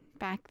in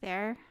back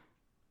there.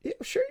 Yeah,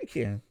 sure you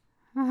can.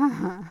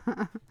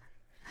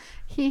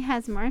 He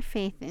has more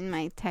faith in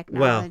my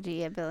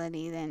technology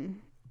ability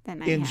than I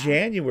In have.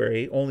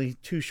 January, only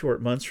 2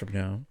 short months from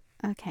now,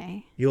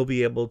 Okay. you'll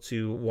be able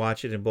to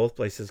watch it in both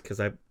places because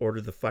I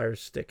ordered the Fire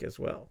Stick as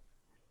well.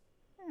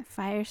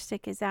 Fire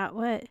stick, is that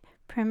what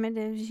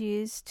primitives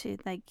use to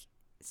like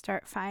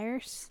start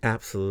fires?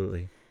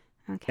 Absolutely.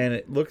 Okay. And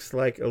it looks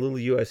like a little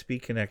USB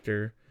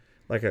connector,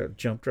 like a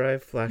jump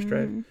drive, flash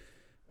drive. Mhm.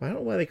 I don't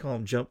know why they call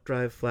them jump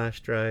drive,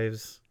 flash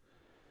drives,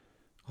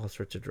 all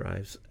sorts of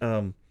drives.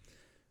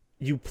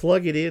 You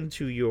plug it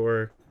into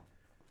your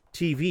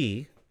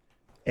TV,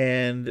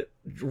 and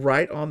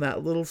right on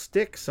that little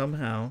stick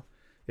somehow,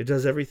 it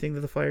does everything that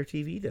the Fire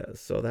TV does.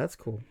 So that's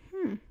cool.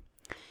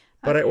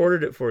 But I Okay.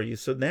 ordered it for you,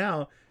 so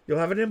now you'll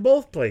have it in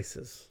both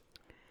places.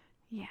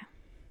 Yeah.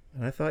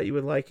 And I thought you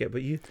would like it,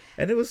 but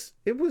it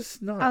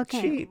was not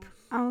Okay. cheap.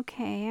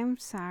 Okay, I'm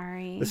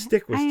sorry. The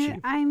stick was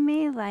cheap. I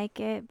may like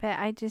it, but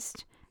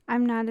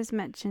I'm not as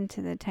much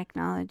into the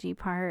technology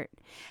part.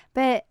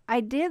 But I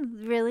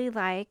did really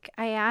like,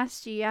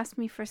 you asked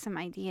me for some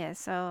ideas,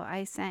 so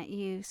I sent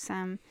you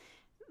some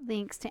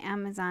links to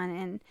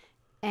Amazon,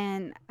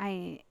 and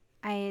I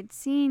had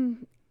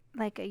seen,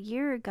 like a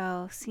year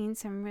ago, seen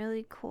some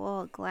really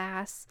cool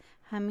glass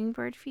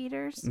hummingbird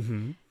feeders.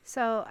 Mm-hmm.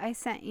 So I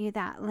sent you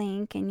that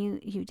link, and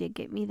you did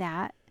get me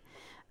that.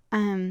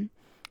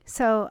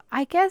 So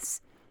I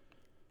guess,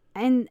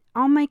 and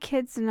all my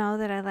kids know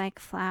that I like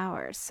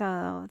flowers,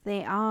 so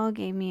they all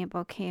gave me a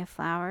bouquet of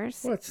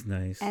flowers. Well, that's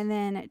nice. And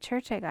then at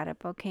church, I got a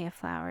bouquet of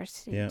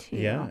flowers too.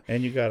 Yeah.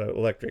 And you got an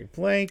electric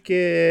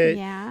blanket.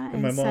 Yeah.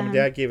 And my mom and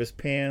dad gave us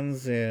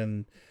pans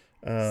and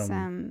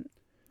some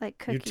like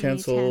cooking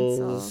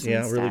utensils. and Yeah,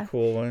 really stuff.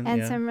 cool one.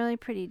 And yeah. some really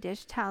pretty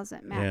dish towels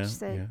that match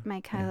my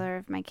yeah. color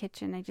of my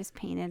kitchen. I just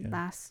painted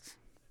last.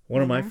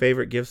 One of my winter.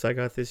 favorite gifts I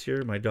got this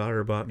year, my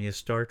daughter bought me a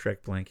Star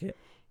Trek blanket.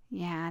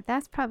 Yeah,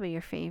 that's probably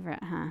your favorite,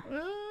 huh?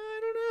 I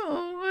don't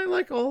know. I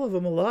like all of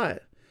them a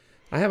lot.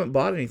 I haven't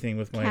bought anything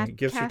with my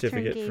gift Catherine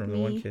certificate gave from the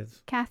me- One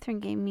Kids. Catherine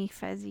gave me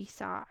fuzzy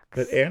socks.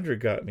 But Andrew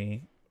got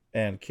me,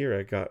 and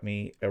Kira got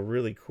me a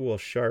really cool,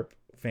 sharp,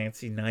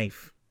 fancy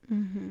knife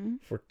Mm-hmm.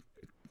 for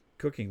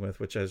cooking with,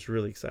 which I was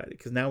really excited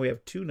because now we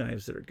have 2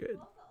 knives that are good.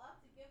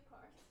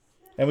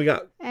 And we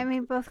got And we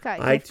both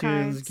got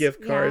iTunes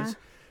gift cards.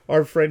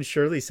 Our friend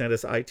Shirley sent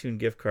us iTunes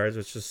gift cards,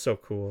 which is so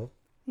cool.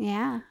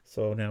 Yeah.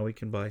 So now we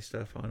can buy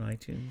stuff on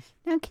iTunes.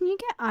 Now, can you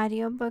get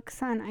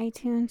audiobooks on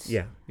iTunes?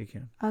 Yeah, you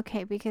can.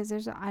 Okay, because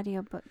there's an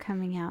audiobook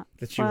coming out.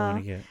 That you want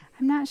to get.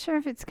 I'm not sure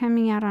if it's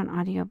coming out on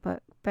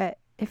audiobook, but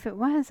if it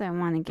was, I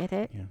want to get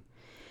it.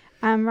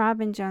 Yeah.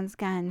 Robin Jones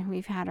Gunn,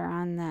 we've had her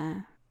on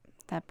the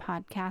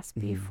podcast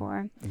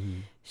before. Mm-hmm.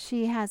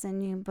 She has a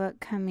new book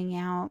coming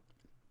out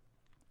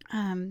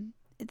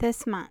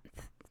this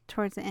month,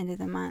 towards the end of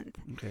the month,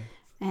 Okay.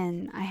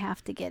 and I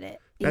have to get it.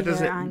 That either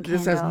doesn't. on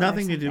This has Kindle or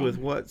nothing to do something. with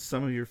what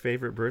some of your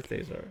favorite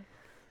birthdays are.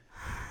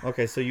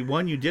 Okay, so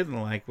one you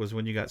didn't like was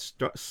when you got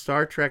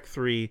Star Trek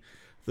 3,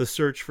 The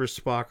Search for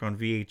Spock on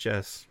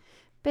VHS.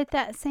 But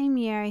that same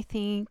year, I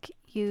think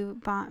you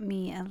bought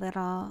me a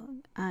little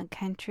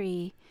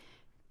country.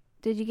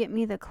 Did you get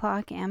me the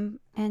clock and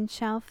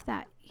shelf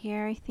that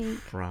year? I think.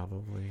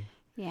 Probably.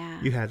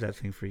 Yeah. You had that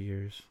thing for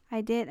years.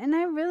 I did, and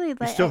I really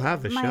like. still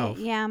have the shelf.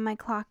 Yeah, my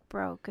clock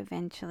broke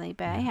eventually,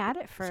 but I had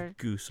it It's for a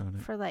goose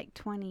on it. like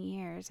 20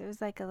 years. It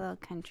was like a little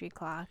country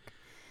clock.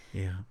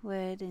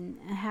 wood, and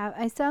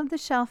I still have the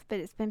shelf, but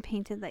it's been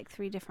painted like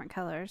 3 different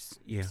colors.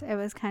 Yeah. So it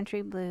was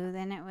country blue,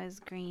 then it was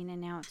green,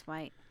 and now it's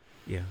white.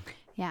 Yeah.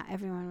 Yeah,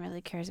 everyone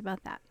really cares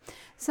about that.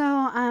 So,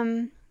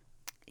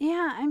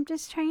 yeah, I'm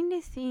just trying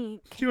to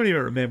think. You don't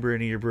even remember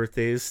any of your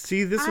birthdays.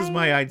 See, this is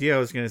my idea. I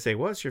was going to say,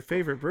 what's your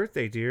favorite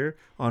birthday, dear,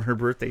 on her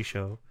birthday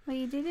show. Well,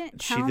 you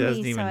didn't She tell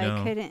doesn't me, even so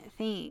know. I couldn't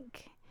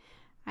think.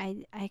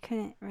 I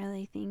couldn't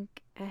really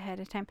think ahead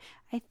of time.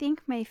 I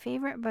think my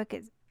favorite book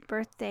is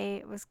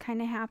birthday was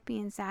kind of happy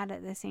and sad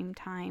at the same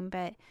time,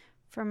 but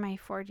for my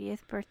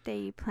 40th birthday,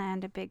 you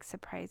planned a big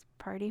surprise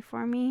party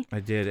for me. I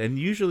did. And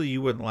usually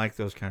you wouldn't like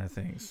those kind of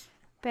things.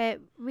 But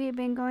we've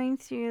been going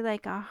through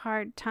like a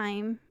hard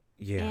time.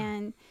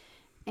 Yeah.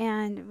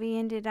 And we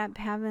ended up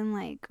having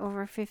like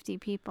over 50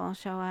 people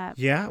show up.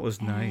 Yeah, it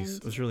was nice.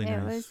 It was really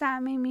nice.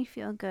 That made me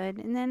feel good.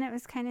 And then it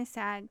was kind of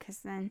sad because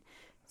then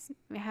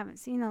we haven't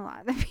seen a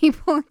lot of the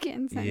people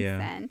again since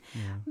then.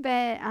 Yeah.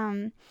 But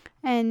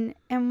and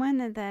one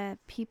of the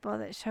people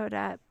that showed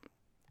up,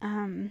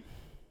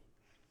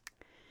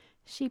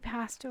 she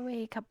passed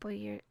away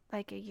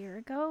a year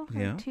ago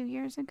or 2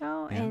 years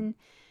ago,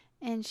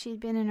 and she'd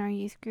been in our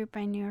youth group.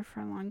 I knew her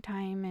for a long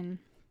time, and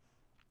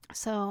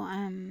so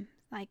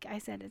like I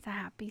said, it's a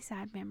happy,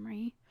 sad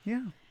memory.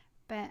 Yeah.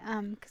 But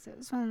because it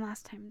was one of the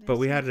last times. But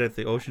we had it at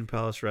the Ocean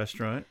Palace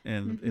restaurant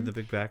and in the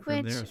big back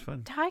room there. It was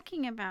fun.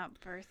 Talking about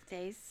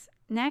birthdays,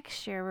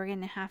 next year we're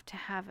going to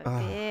have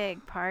a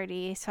big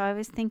party. So I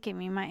was thinking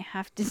we might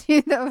have to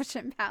do the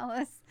Ocean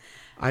Palace.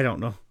 I don't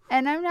know.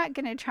 And I'm not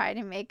going to try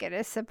to make it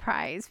a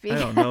surprise. I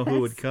don't know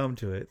who would come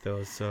to it,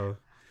 though. So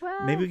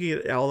maybe we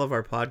can get all of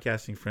our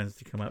podcasting friends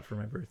to come out for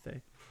my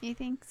birthday. You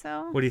think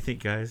so? What do you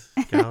think, guys?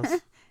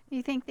 Gals?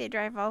 You think they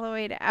drive all the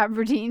way to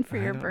Aberdeen for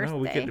your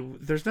birthday?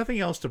 There's nothing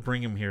else to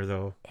bring them here,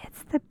 though.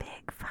 It's the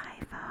big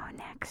 5-0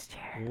 next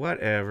year.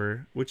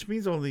 Whatever. Which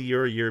means only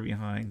you're a year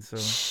behind. So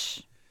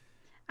Shh.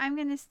 I'm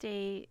going to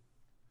stay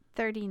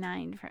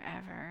 39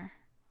 forever.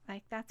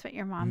 Like, that's what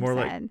your mom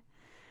said.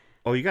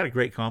 Oh, you got a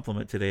great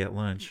compliment today at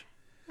lunch.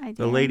 I did.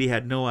 The lady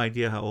had no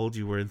idea how old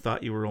you were and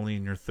thought you were only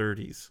in your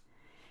 30s.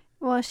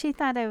 Well, she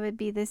thought I would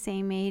be the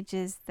same age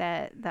as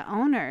the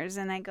owners.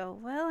 And I go,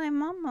 well,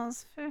 I'm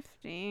almost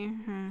 50.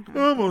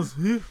 Almost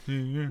 50.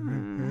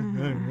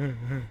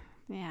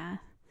 Yeah.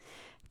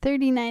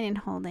 39 and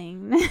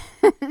holding.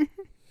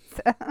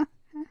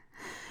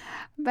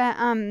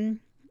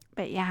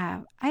 But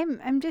yeah,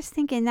 I'm just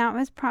thinking that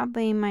was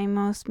probably my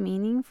most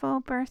meaningful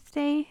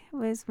birthday,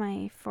 was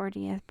my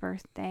 40th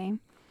birthday.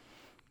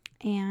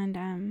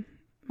 And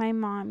my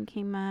mom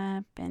came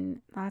up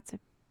and lots of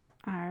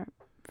our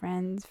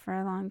friends for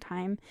a long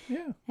time.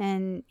 Yeah.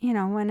 And, you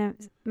know, one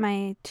of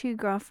my 2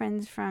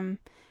 girlfriends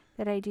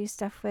that I do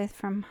stuff with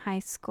from high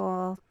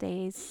school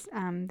days,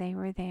 they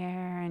were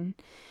there, and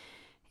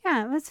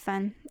yeah, it was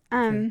fun.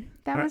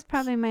 That was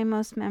probably my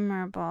most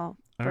memorable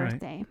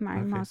birthday, my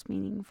most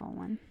meaningful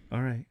one.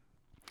 All right.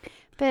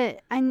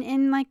 But,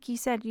 and like you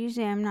said,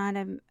 usually I'm not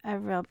a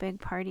real big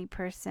party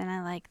person.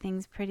 I like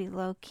things pretty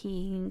low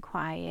key and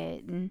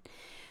quiet. And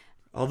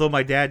although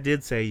my dad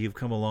did say you've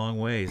come a long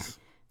ways.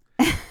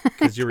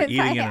 Because you were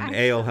eating in an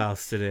ale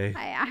house today.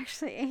 I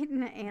actually ate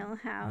in an ale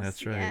house.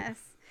 That's right. Yes.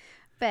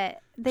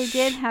 But they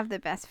did have the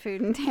best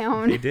food in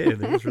town. They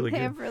did. It was really They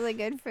good. have really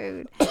good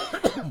food.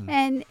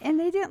 and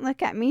they didn't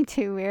look at me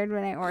too weird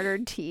when I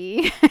ordered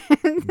tea.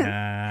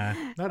 Nah.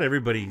 Not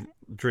everybody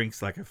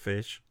drinks like a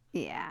fish.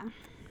 Yeah.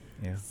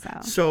 Yeah.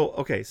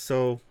 So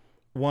So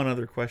one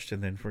other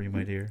question then for you,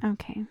 my dear.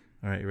 Okay.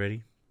 All right, you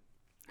ready?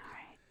 All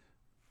right.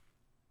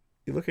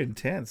 You look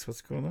intense.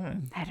 What's going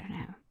on? I don't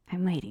know.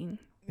 I'm waiting.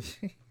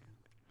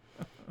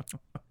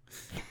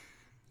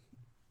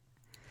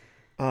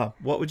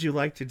 What would you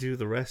like to do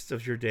the rest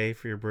of your day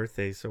for your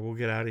birthday? So we'll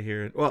get out of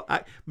here. Well,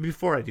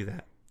 before I do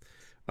that,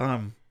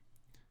 I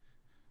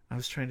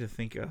was trying to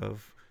think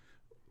of,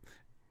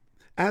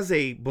 as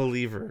a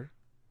believer,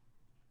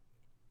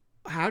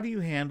 how do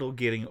you handle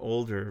getting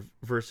older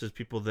versus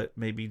people that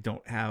maybe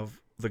don't have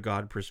the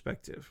God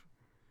perspective?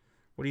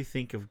 What do you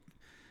think of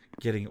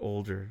getting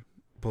older,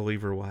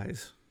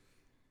 believer-wise?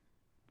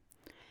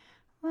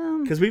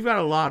 Well, because we've got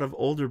a lot of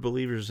older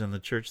believers in the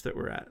church that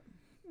we're at,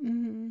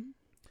 mm-hmm.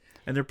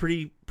 and they're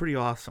pretty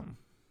awesome.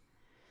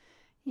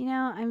 You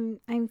know,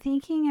 I'm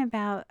thinking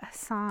about a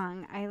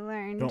song I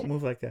learned. Don't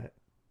move like that.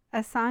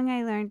 A song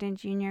I learned in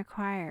junior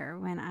choir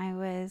when I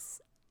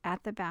was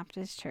at the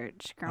Baptist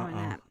church growing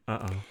up.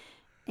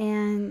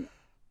 And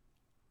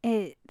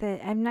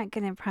I'm not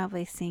gonna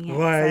probably sing it.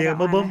 Why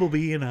I'm a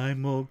bumblebee and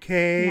I'm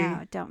okay.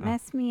 No, don't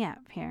mess me up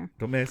here.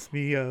 Don't mess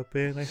me up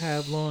and I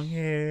have long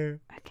hair.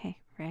 Okay,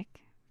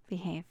 Rick,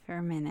 behave for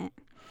a minute.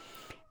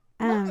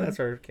 That's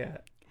our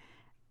cat.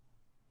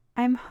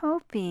 I'm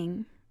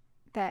hoping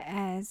that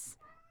as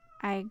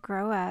I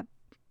grow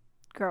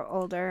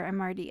older, I'm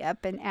already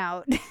up and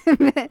out.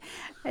 But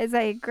as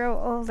I grow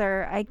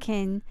older, I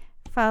can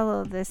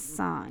follow this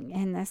song.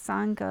 And the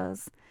song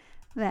goes,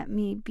 let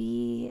me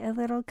be a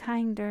little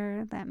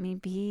kinder, let me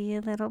be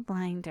a little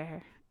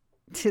blinder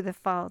to the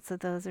faults of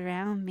those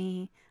around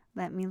me.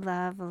 Let me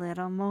love a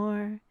little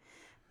more,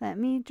 Let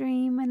me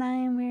dream when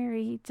I'm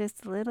weary,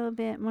 just a little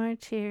bit more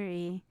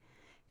cheery.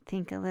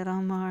 Think a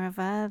little more of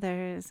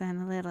others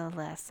and a little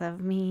less of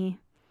me.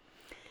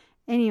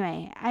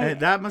 Anyway,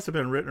 that must have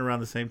been written around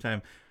the same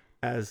time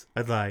as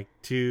I'd like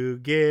to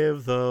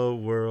give the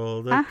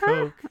world a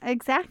Coke.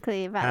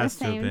 Exactly, about Has the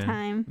to have same been,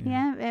 time.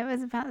 yeah. Yeah, it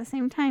was about the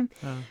same time.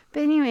 Oh.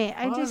 But anyway,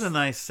 That was a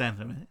nice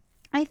sentiment.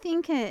 I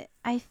think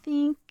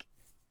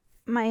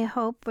my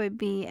hope would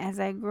be as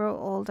I grow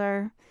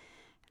older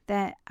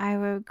that I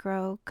would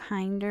grow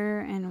kinder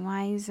and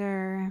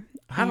wiser.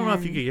 I don't know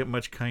if you could get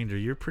much kinder.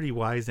 You're pretty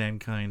wise and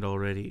kind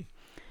already.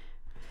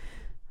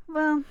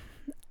 Well,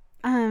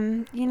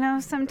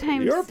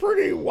 sometimes You're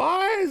pretty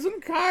wise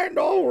and kind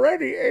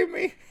already,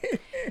 Amy.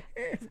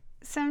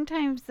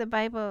 sometimes the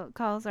Bible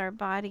calls our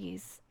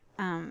bodies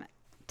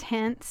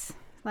tents.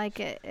 Like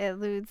it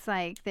alludes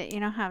like that. You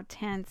know how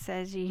tents,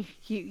 as you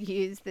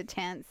use the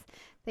tents,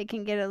 they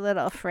can get a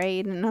little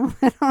frayed and a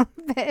little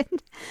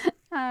bit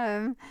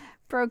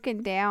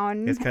broken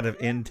down. It's kind of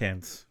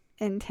intense.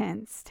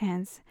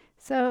 Tense.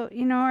 So,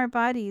 our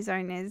bodies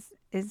aren't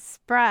as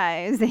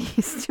spry as they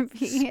used to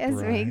be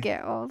as we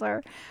get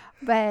older.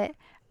 But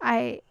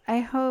I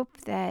hope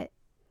that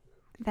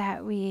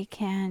we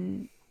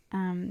can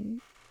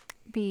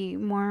be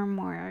more and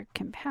more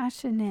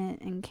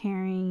compassionate and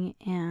caring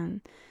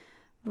and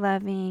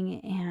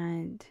loving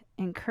and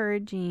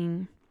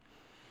encouraging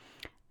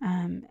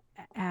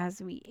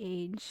as we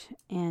age.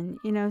 And,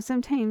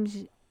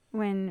 sometimes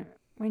when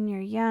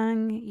you're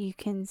young, you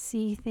can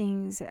see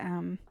things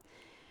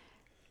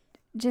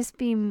just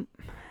be,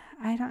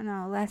 I don't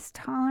know, less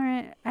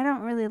tolerant. I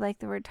don't really like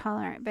the word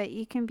tolerant, but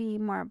you can be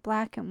more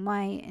black and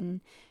white and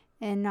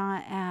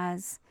not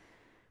as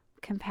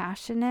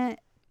compassionate.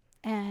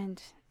 And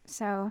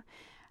so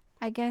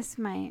I guess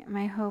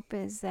my hope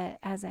is that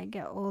as I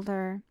get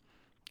older,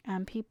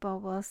 people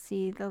will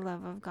see the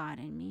love of God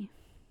in me.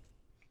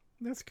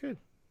 That's good.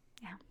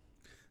 Yeah.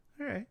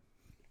 All right.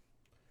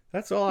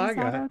 That's all I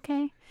got. Is that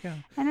okay? Yeah.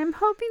 And I'm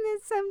hoping that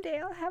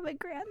someday I'll have a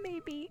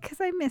grandbaby because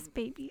I miss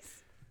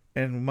babies.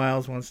 And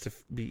Miles wants to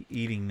be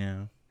eating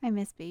now. I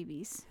miss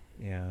babies.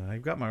 Yeah,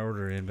 I've got my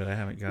order in, but I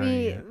haven't got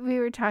it yet. We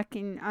were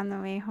talking on the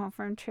way home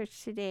from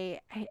church today.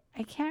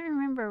 I can't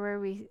remember where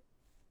we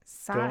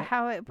saw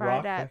how it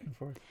brought up. Back and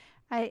forth.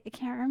 I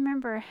can't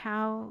remember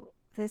how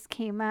this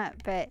came up,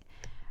 but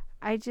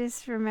I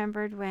just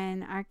remembered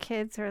when our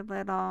kids were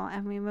little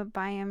and we would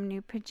buy them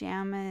new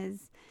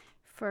pajamas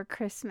for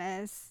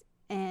Christmas,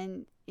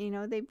 and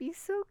they'd be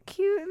so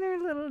cute in their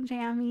little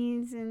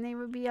jammies, and they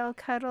would be all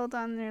cuddled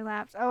on their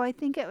laps. Oh, I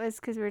think it was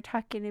because we were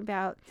talking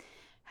about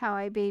how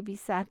I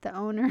babysat the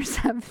owners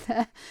of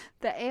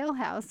the ale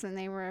house when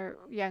they were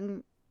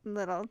young,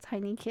 little,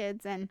 tiny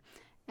kids, and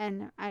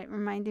it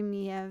reminded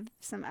me of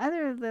some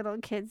other little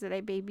kids that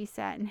I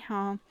babysat and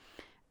how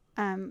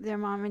their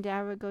mom and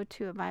dad would go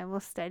to a Bible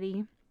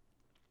study,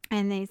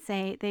 and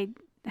they'd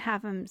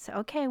have them say,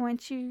 okay,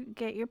 once you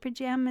get your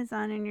pajamas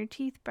on and your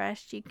teeth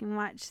brushed, you can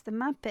watch the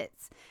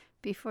Muppets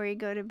before you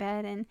go to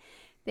bed. And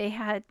they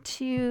had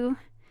two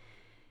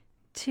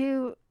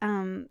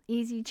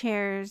easy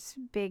chairs,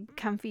 big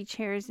comfy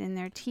chairs in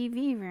their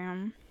TV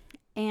room.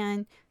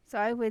 And so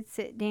I would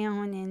sit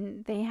down,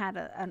 and they had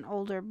an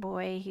older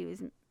boy. He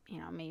was,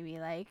 maybe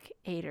like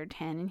 8 or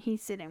 10, and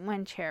he'd sit in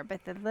one chair,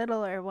 but the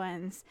littler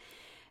ones,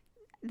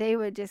 they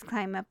would just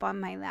climb up on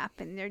my lap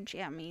in their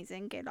jammies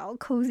and get all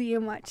cozy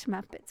and watch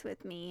Muppets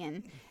with me.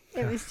 And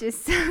it was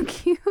just so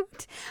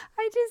cute.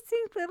 I just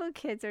think little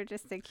kids are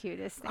just the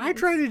cutest things. I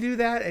try to do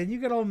that, and you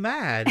get all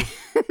mad.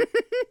 I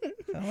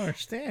don't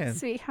understand.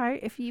 Sweetheart,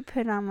 if you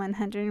put on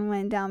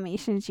 101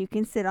 Dalmatians, you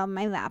can sit on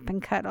my lap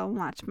and cuddle and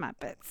watch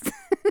Muppets.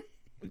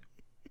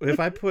 If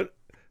I put...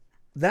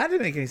 That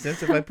didn't make any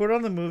sense. If I put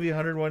on the movie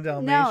 101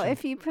 Dalmatians... No,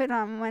 if you put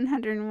on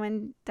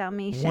 101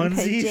 Dalmatian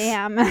onesies?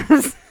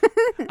 pajamas.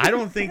 I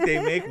don't think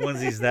they make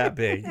onesies that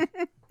big.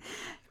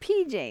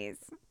 PJs.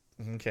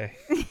 Okay.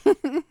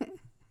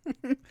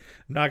 I'm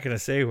not going to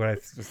say what I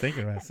was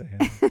thinking about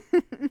saying.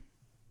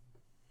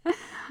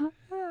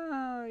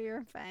 Oh,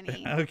 you're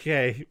funny.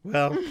 Okay.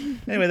 Well,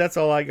 anyway, that's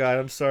all I got.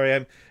 I'm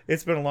sorry.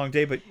 It's been a long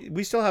day, but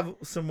we still have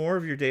some more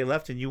of your day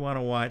left, and you want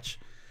to watch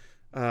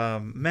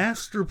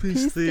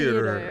Masterpiece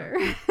Theater.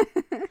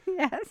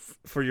 Yes.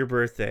 For your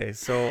birthday.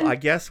 So I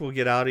guess we'll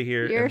get out of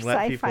here Your and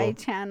let sci-fi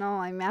people... channel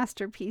on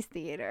Masterpiece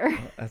Theater.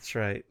 That's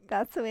right.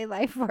 That's the way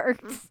life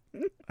works.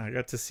 I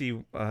got to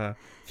see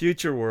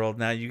Future World.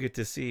 Now you get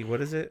to see,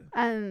 what is it?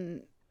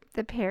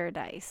 The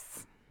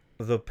Paradise.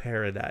 The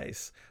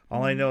Paradise.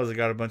 All I know is I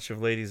got a bunch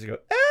of ladies that go,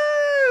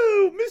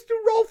 oh, Mr.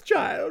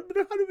 Rothschild.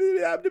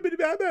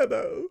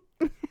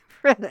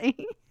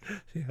 Really?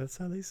 Yeah, that's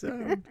how they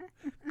sound.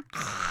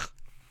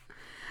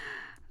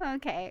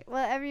 Okay.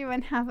 Well,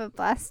 everyone have a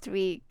blessed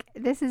week.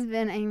 This has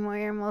been a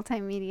Moyer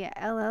Multimedia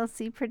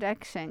LLC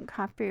production,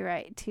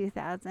 copyright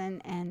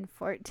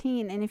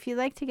 2014. And if you'd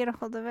like to get a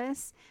hold of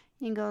us,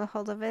 You can get a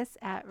hold of us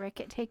at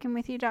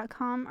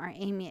rick@takenwithyou.com or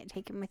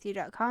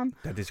amy@takenwithyou.com.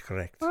 That is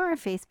correct. Or our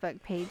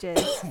Facebook pages,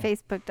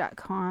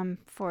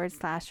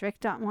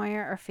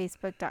 facebook.com/rick.moyer or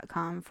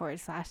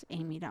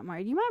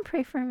facebook.com/amy.moyer. Do you want to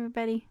pray for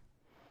everybody?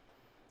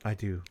 I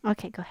do.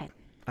 Okay, go ahead.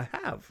 I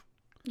have.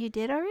 You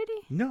did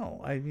already?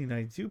 No, I mean,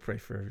 I do pray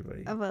for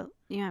everybody. Oh, well,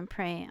 you want to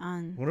pray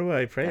on What do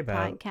I pray the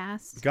about?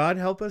 podcast? God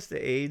help us to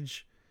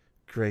age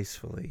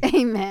gracefully.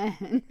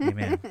 Amen.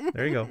 Amen.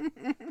 There you go.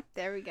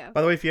 There we go.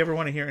 By the way, if you ever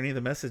want to hear any of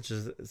the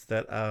messages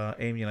that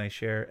Amy and I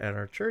share at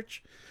our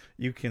church,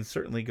 you can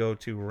certainly go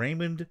to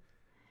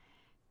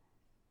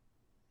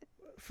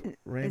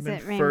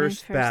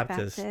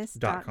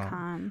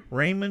RaymondFirstBaptist.com.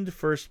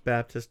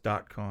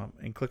 RaymondFirstBaptist.com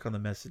and click on the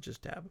messages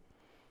tab.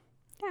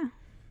 Yeah.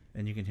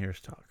 And you can hear us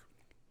talk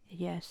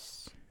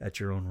Yes. at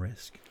your own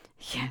risk.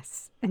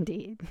 Yes,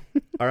 indeed.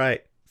 All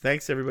right.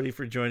 Thanks, everybody,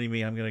 for joining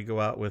me. I'm going to go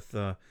out with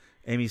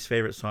Amy's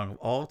favorite song of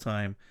all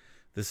time.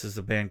 This is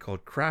a band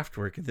called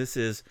Kraftwerk. And this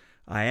is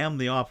I Am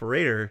the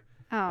Operator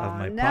of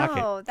My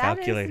Pocket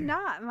Calculator. That is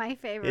not my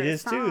favorite It is,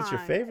 song. too. It's your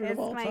favorite of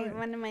all time.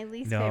 One of my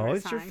least No, favorite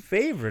it's your songs.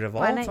 favorite of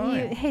all Why don't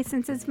time. hey,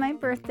 since it's my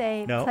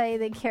birthday, No. play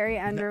the Carrie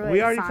Underwood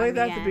We already song played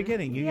that at again. the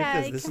beginning. You Yeah, get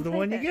this. you This can is the play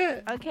one you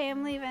that. get. Okay,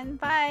 I'm leaving.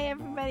 Bye,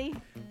 everybody.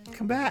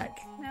 Come back.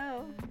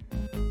 No.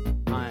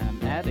 I am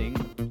adding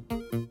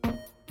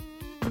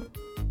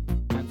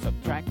and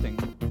subtracting.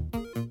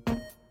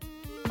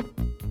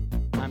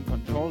 I'm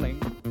controlling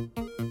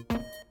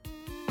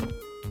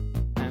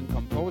and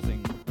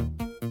composing.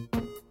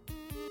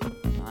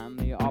 I'm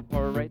the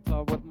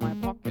operator with my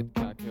pocket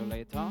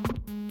calculator.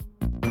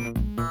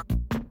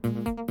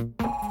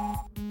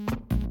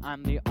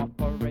 I'm the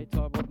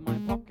operator with my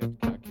pocket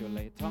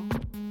calculator.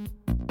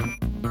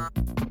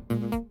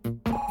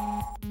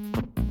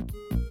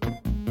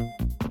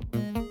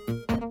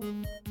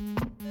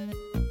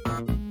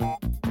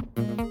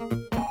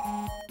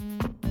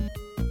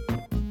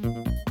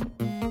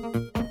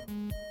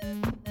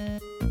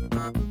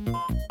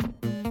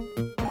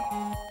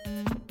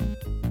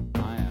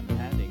 I am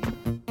adding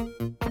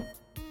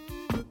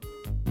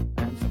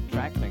and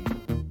subtracting.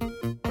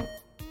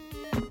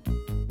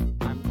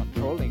 I'm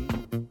controlling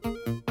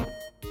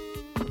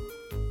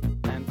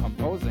and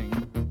composing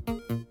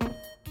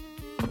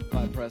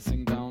by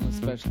pressing down a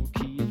special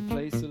key and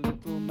plays a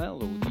little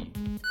melody.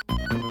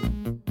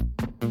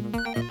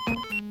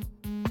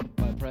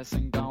 By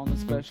pressing down a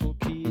special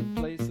key, it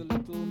plays a